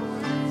somebody.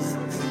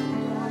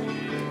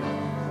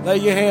 Lay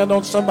your hand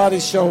on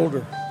somebody's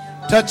shoulder.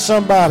 Touch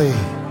somebody.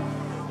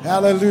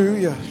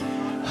 Hallelujah.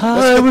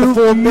 Let's get the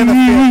full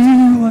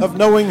benefit of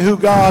knowing who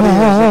God is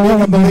and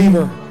being a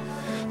believer.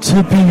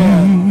 To be.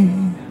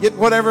 Amen. Get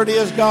whatever it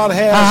is God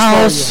has I'll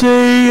for you.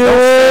 say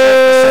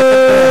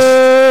yes.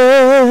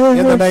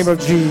 In the name of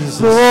Jesus.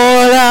 Lord,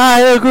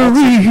 I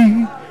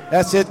agree.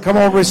 That's it. Come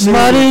on, receive.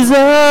 My desire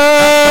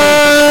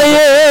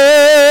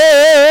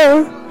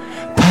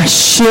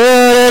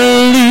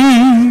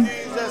passionately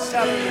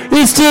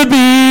is to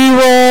be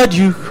what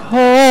you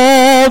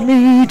called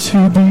me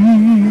to be.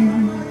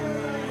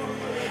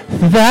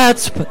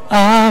 That's what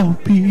I'll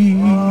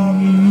be.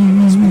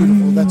 That's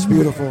beautiful. That's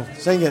beautiful.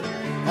 Sing it.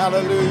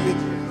 Hallelujah.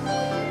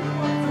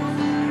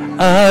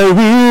 I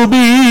will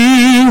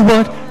be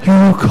what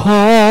you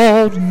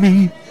called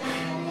me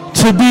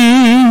to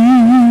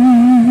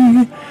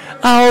be.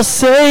 I'll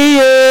say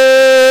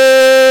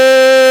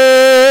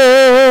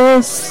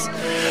yes.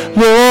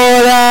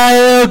 Lord, I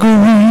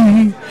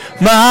agree.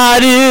 My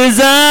desire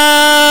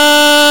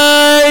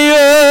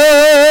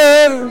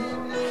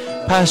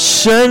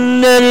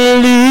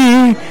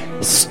passionately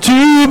is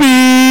to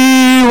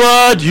be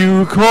what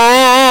you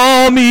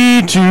call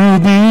me to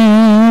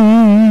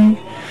be.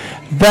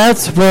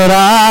 That's what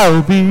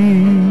I'll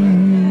be.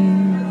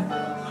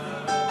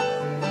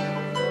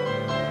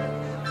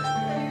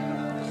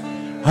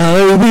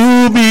 I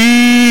will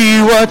be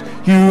what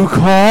you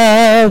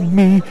called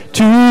me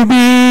to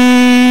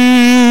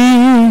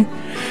be.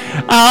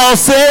 I'll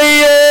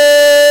say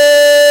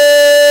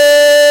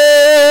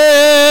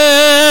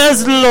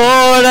yes,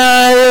 Lord,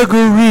 I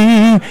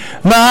agree.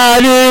 my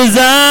desire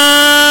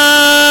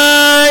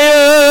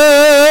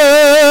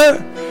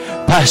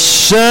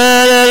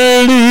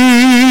passionately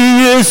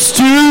is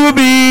to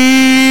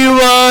be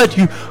what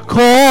you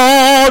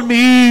called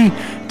me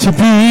to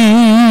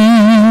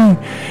be.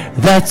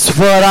 That's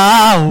what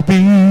I'll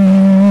be.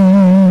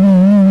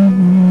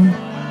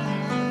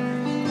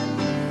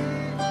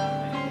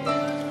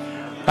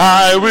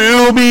 I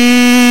will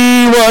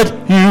be what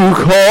you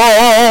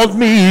called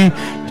me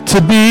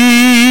to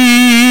be.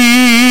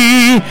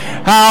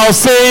 I'll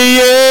say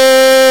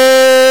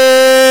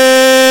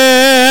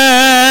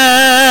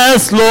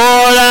yes,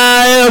 Lord,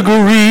 I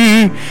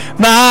agree.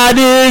 My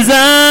desire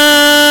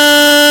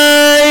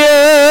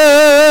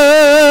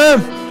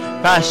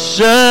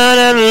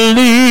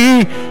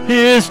passionately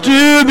is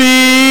to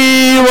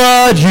be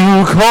what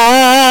you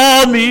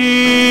called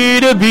me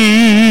to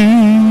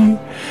be.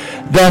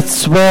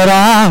 That's what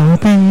I'll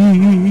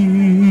be.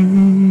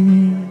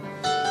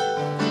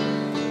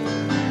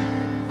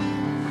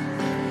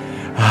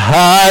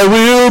 I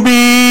will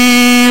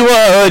be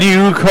what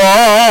you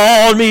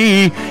called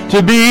me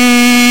to be.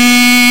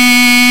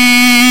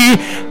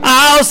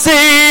 I'll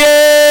say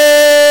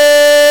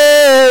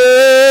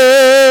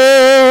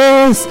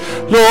yes,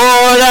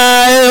 Lord,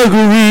 I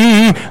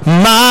agree.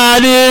 My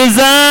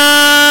desire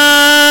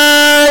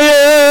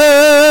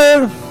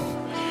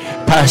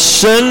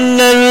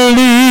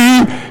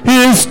passionately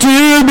is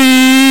to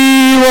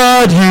be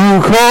what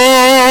you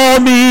call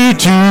me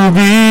to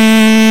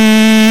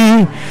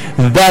be.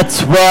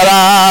 That's what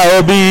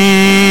I'll be.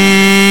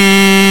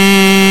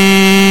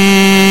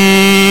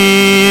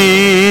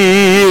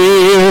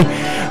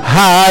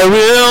 I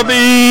will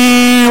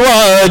be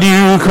what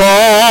you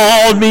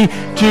called me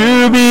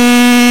to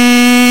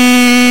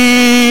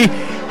be.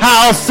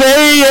 I'll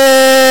say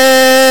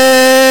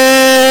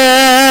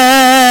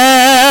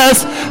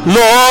yes,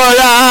 Lord,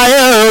 I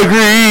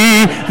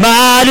agree.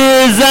 My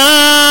desire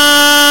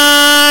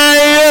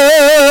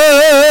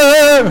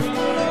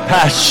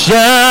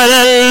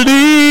passionately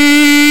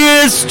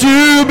is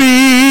to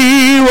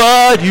be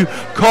what you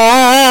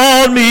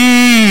called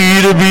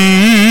me to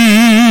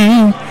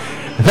be.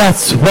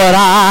 That's what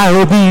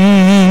I'll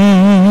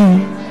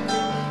be.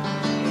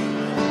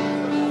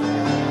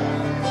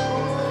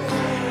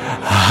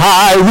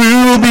 I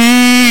will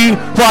be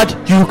what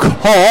you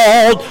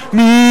called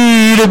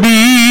me to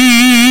be.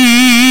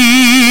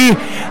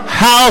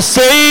 I'll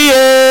say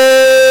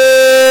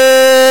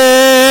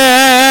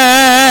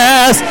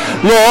yes,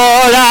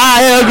 Lord,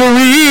 I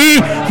agree.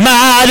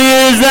 My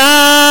desire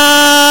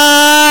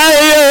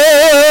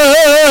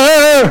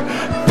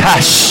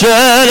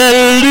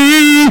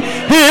passionately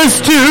is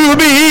to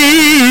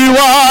be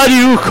what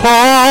you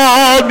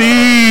called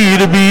me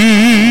to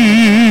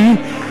be.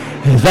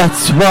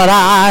 That's what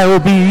I'll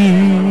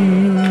be.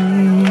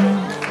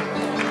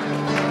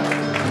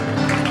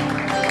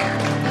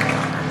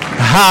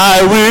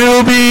 I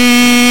will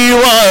be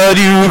what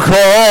you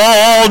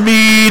called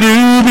me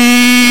to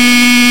be.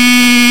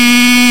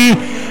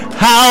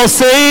 I'll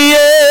say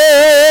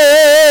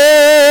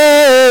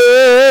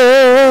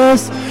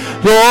yes,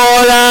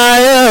 Lord, I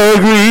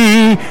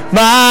agree.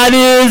 My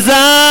desire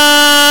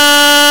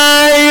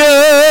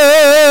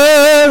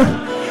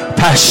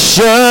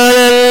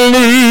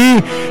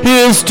passionately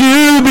is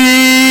to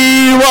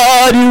be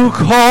what you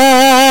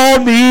call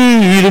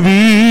me to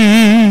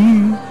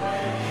be.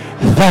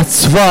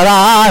 That's what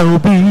I'll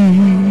be.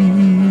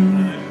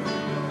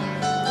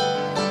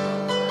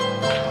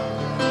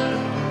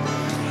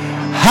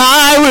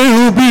 I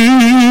will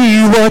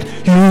be what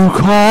you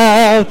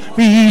call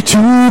me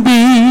to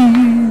be.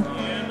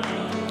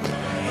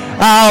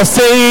 I'll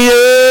say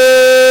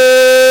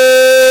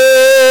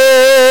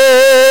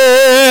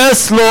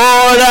yes,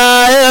 Lord,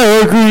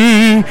 I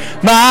agree.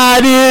 My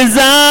desire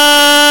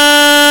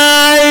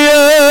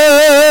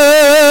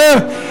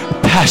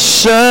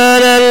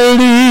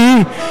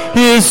passionately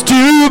is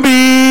to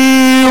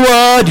be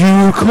what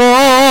you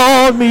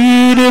call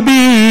me to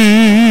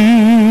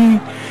be.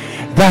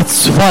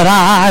 That's what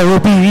I will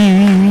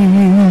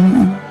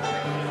be.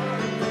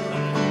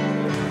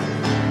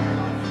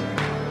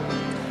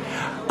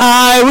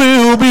 I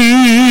will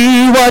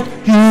be what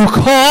you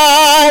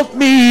called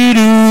me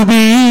to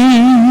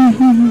be.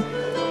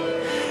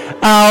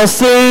 I'll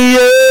say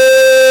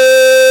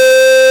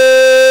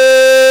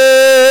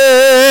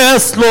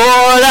yes,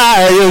 Lord,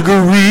 I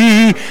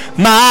agree.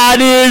 My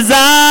desire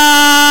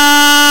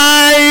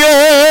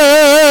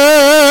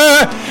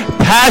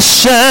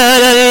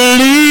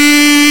passionately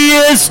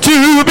is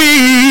to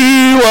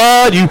be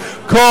what you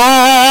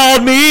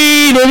called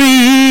me to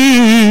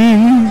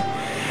be.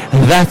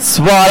 That's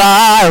what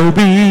I'll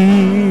be.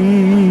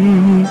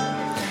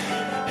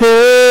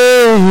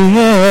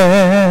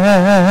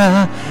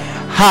 Yeah.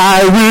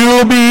 I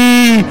will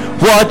be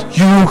what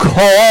you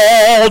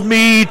called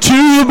me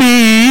to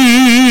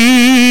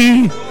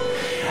be.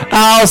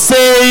 I'll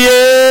say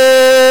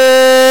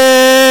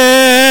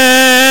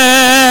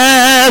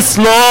yes,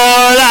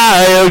 Lord,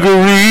 I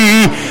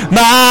agree.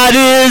 My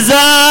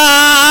desire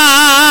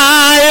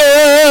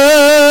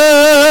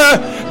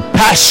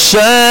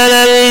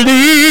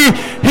passionately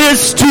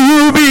is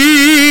to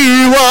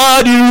be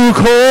what you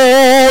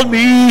called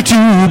me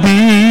to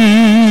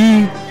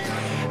be.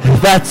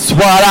 That's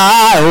what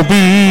I'll be.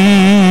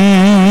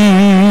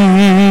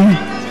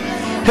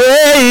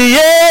 Hey,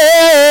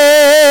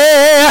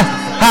 yeah,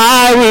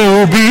 I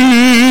will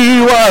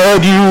be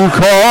what you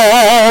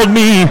called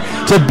me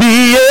to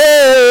be.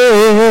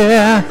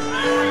 Yeah,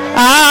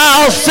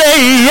 I'll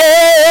say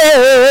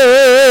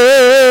yes.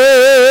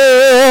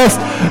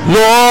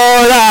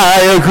 Lord,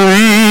 I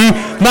agree.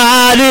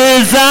 My desire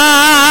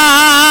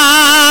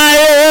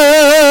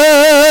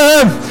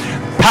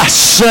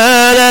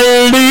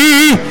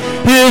passionately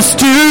is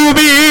to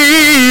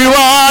be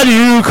what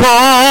you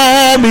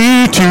call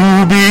me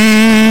to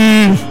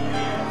be.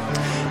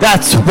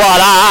 That's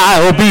what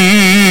I'll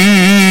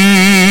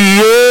be.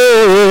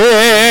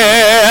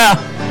 Yeah.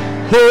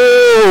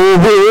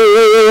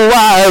 Oh,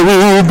 I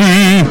will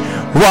be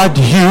what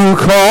you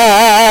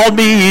call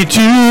me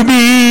to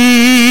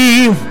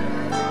be.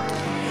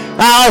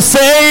 I'll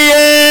say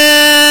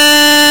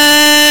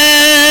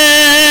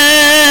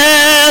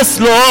yes,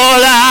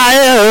 Lord, I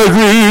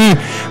agree.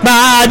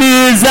 My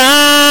desire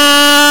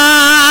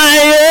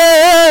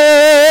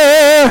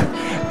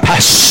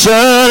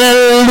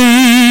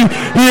passionately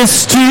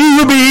is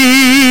to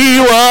be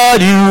what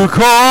you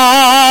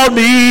call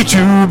me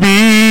to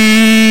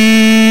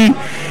be.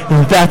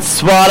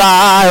 That's what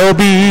I'll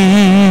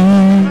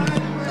be.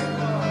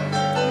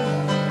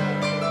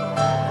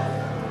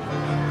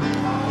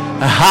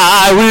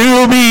 I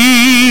will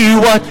be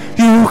what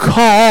you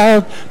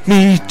called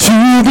me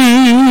to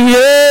be.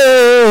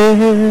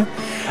 Yeah.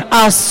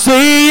 I'll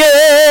say yes.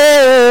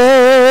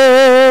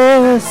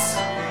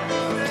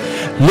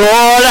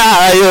 Lord,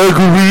 I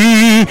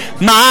agree.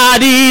 My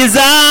desire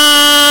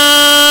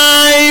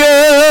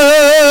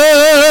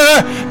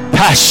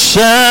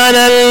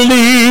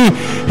passionately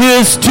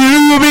is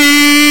to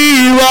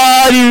be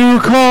what you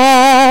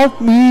called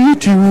me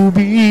to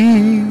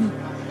be.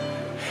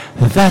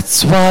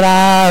 That's what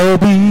I'll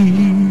be.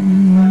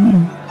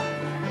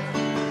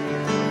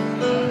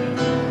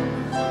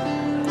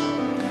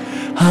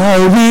 I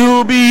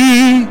will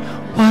be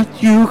what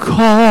you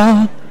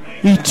call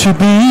me to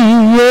be.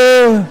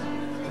 Yeah.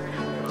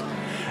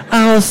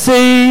 I'll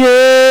say yes.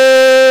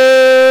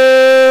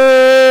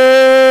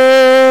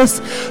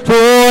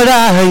 Lord,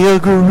 I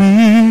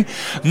agree.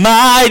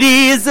 My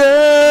desire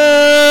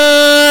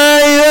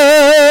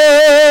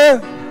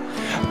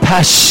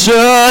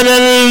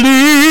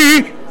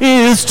passionately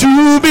is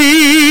to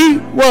be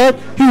what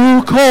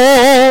you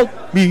called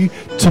me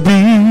to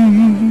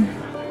be.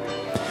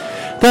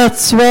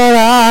 That's what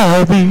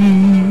I'll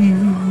be.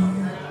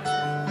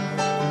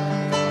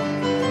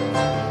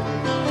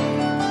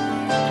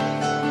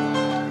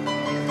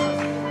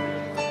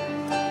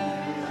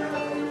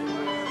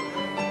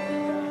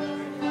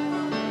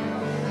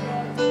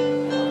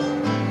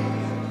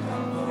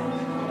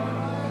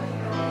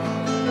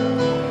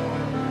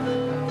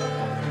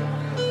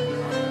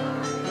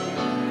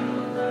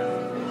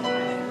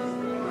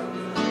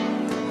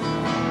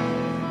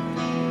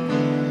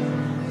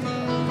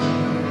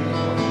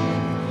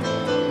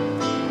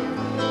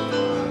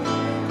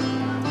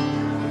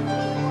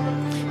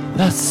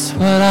 That's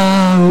what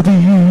I'll be.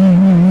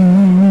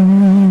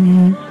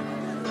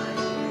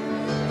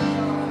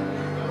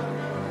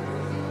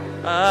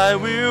 I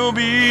will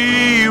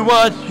be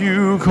what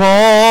you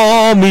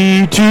call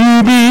me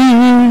to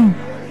be.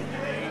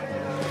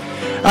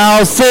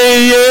 I'll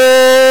say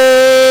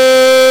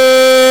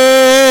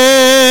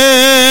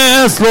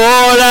yes,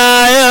 Lord,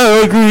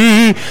 I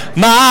agree.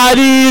 My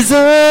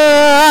desire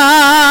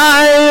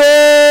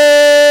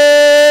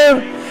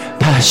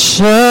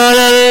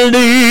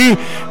passionately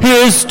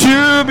is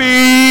to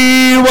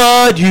be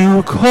what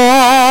you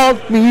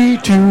called me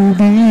to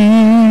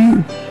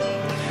be.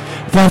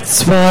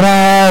 That's what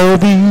I'll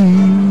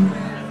be.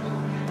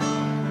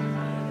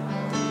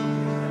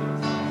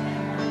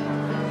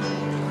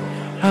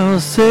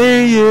 I'll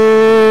say yes,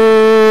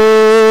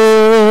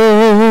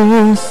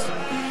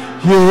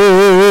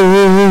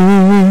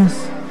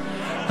 yes,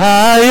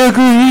 I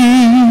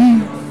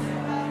agree.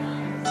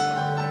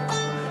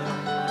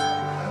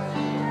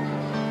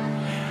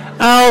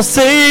 I'll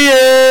say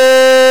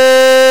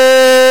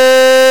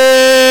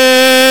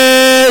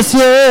yes,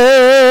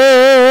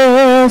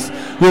 yes,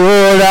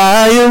 Lord,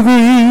 I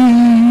agree.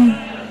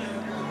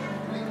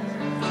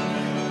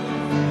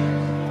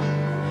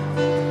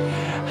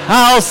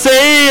 I'll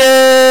say yes,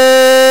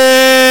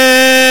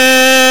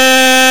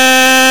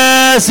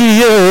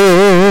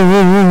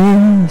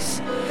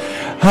 yes,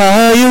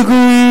 I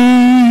agree.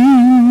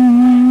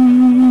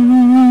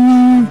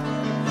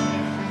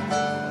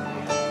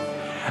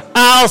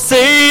 I'll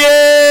say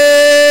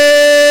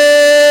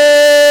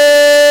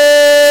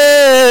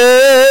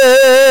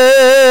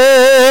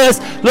yes,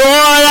 Lord,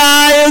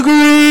 I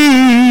agree.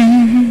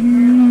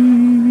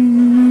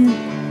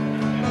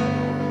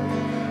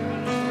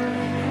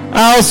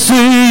 I'll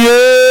say yes,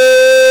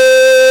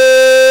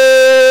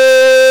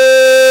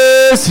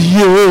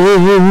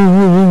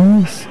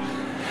 yes,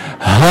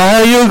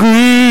 I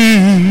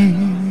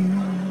agree.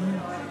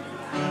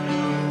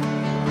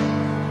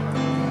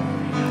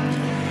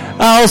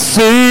 I'll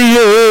say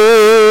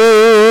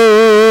yes,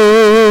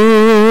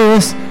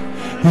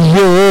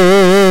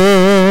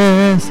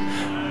 yes,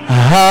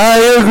 I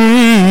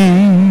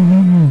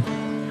agree.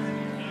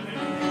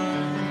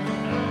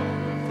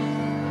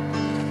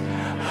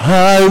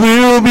 I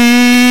will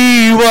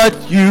be what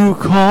you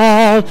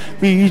called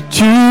me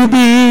to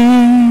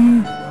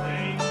be.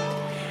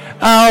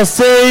 I'll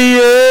say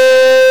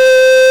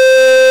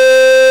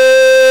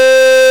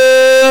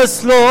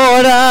yes,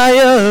 Lord, I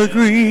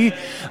agree.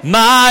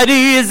 My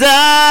desire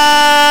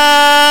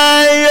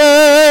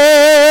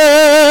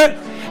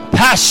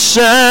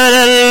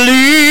passionately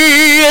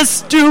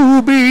is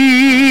to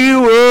be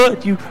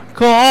what you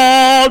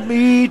called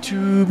me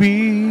to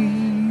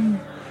be.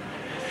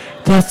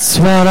 That's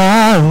what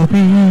I'll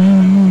be.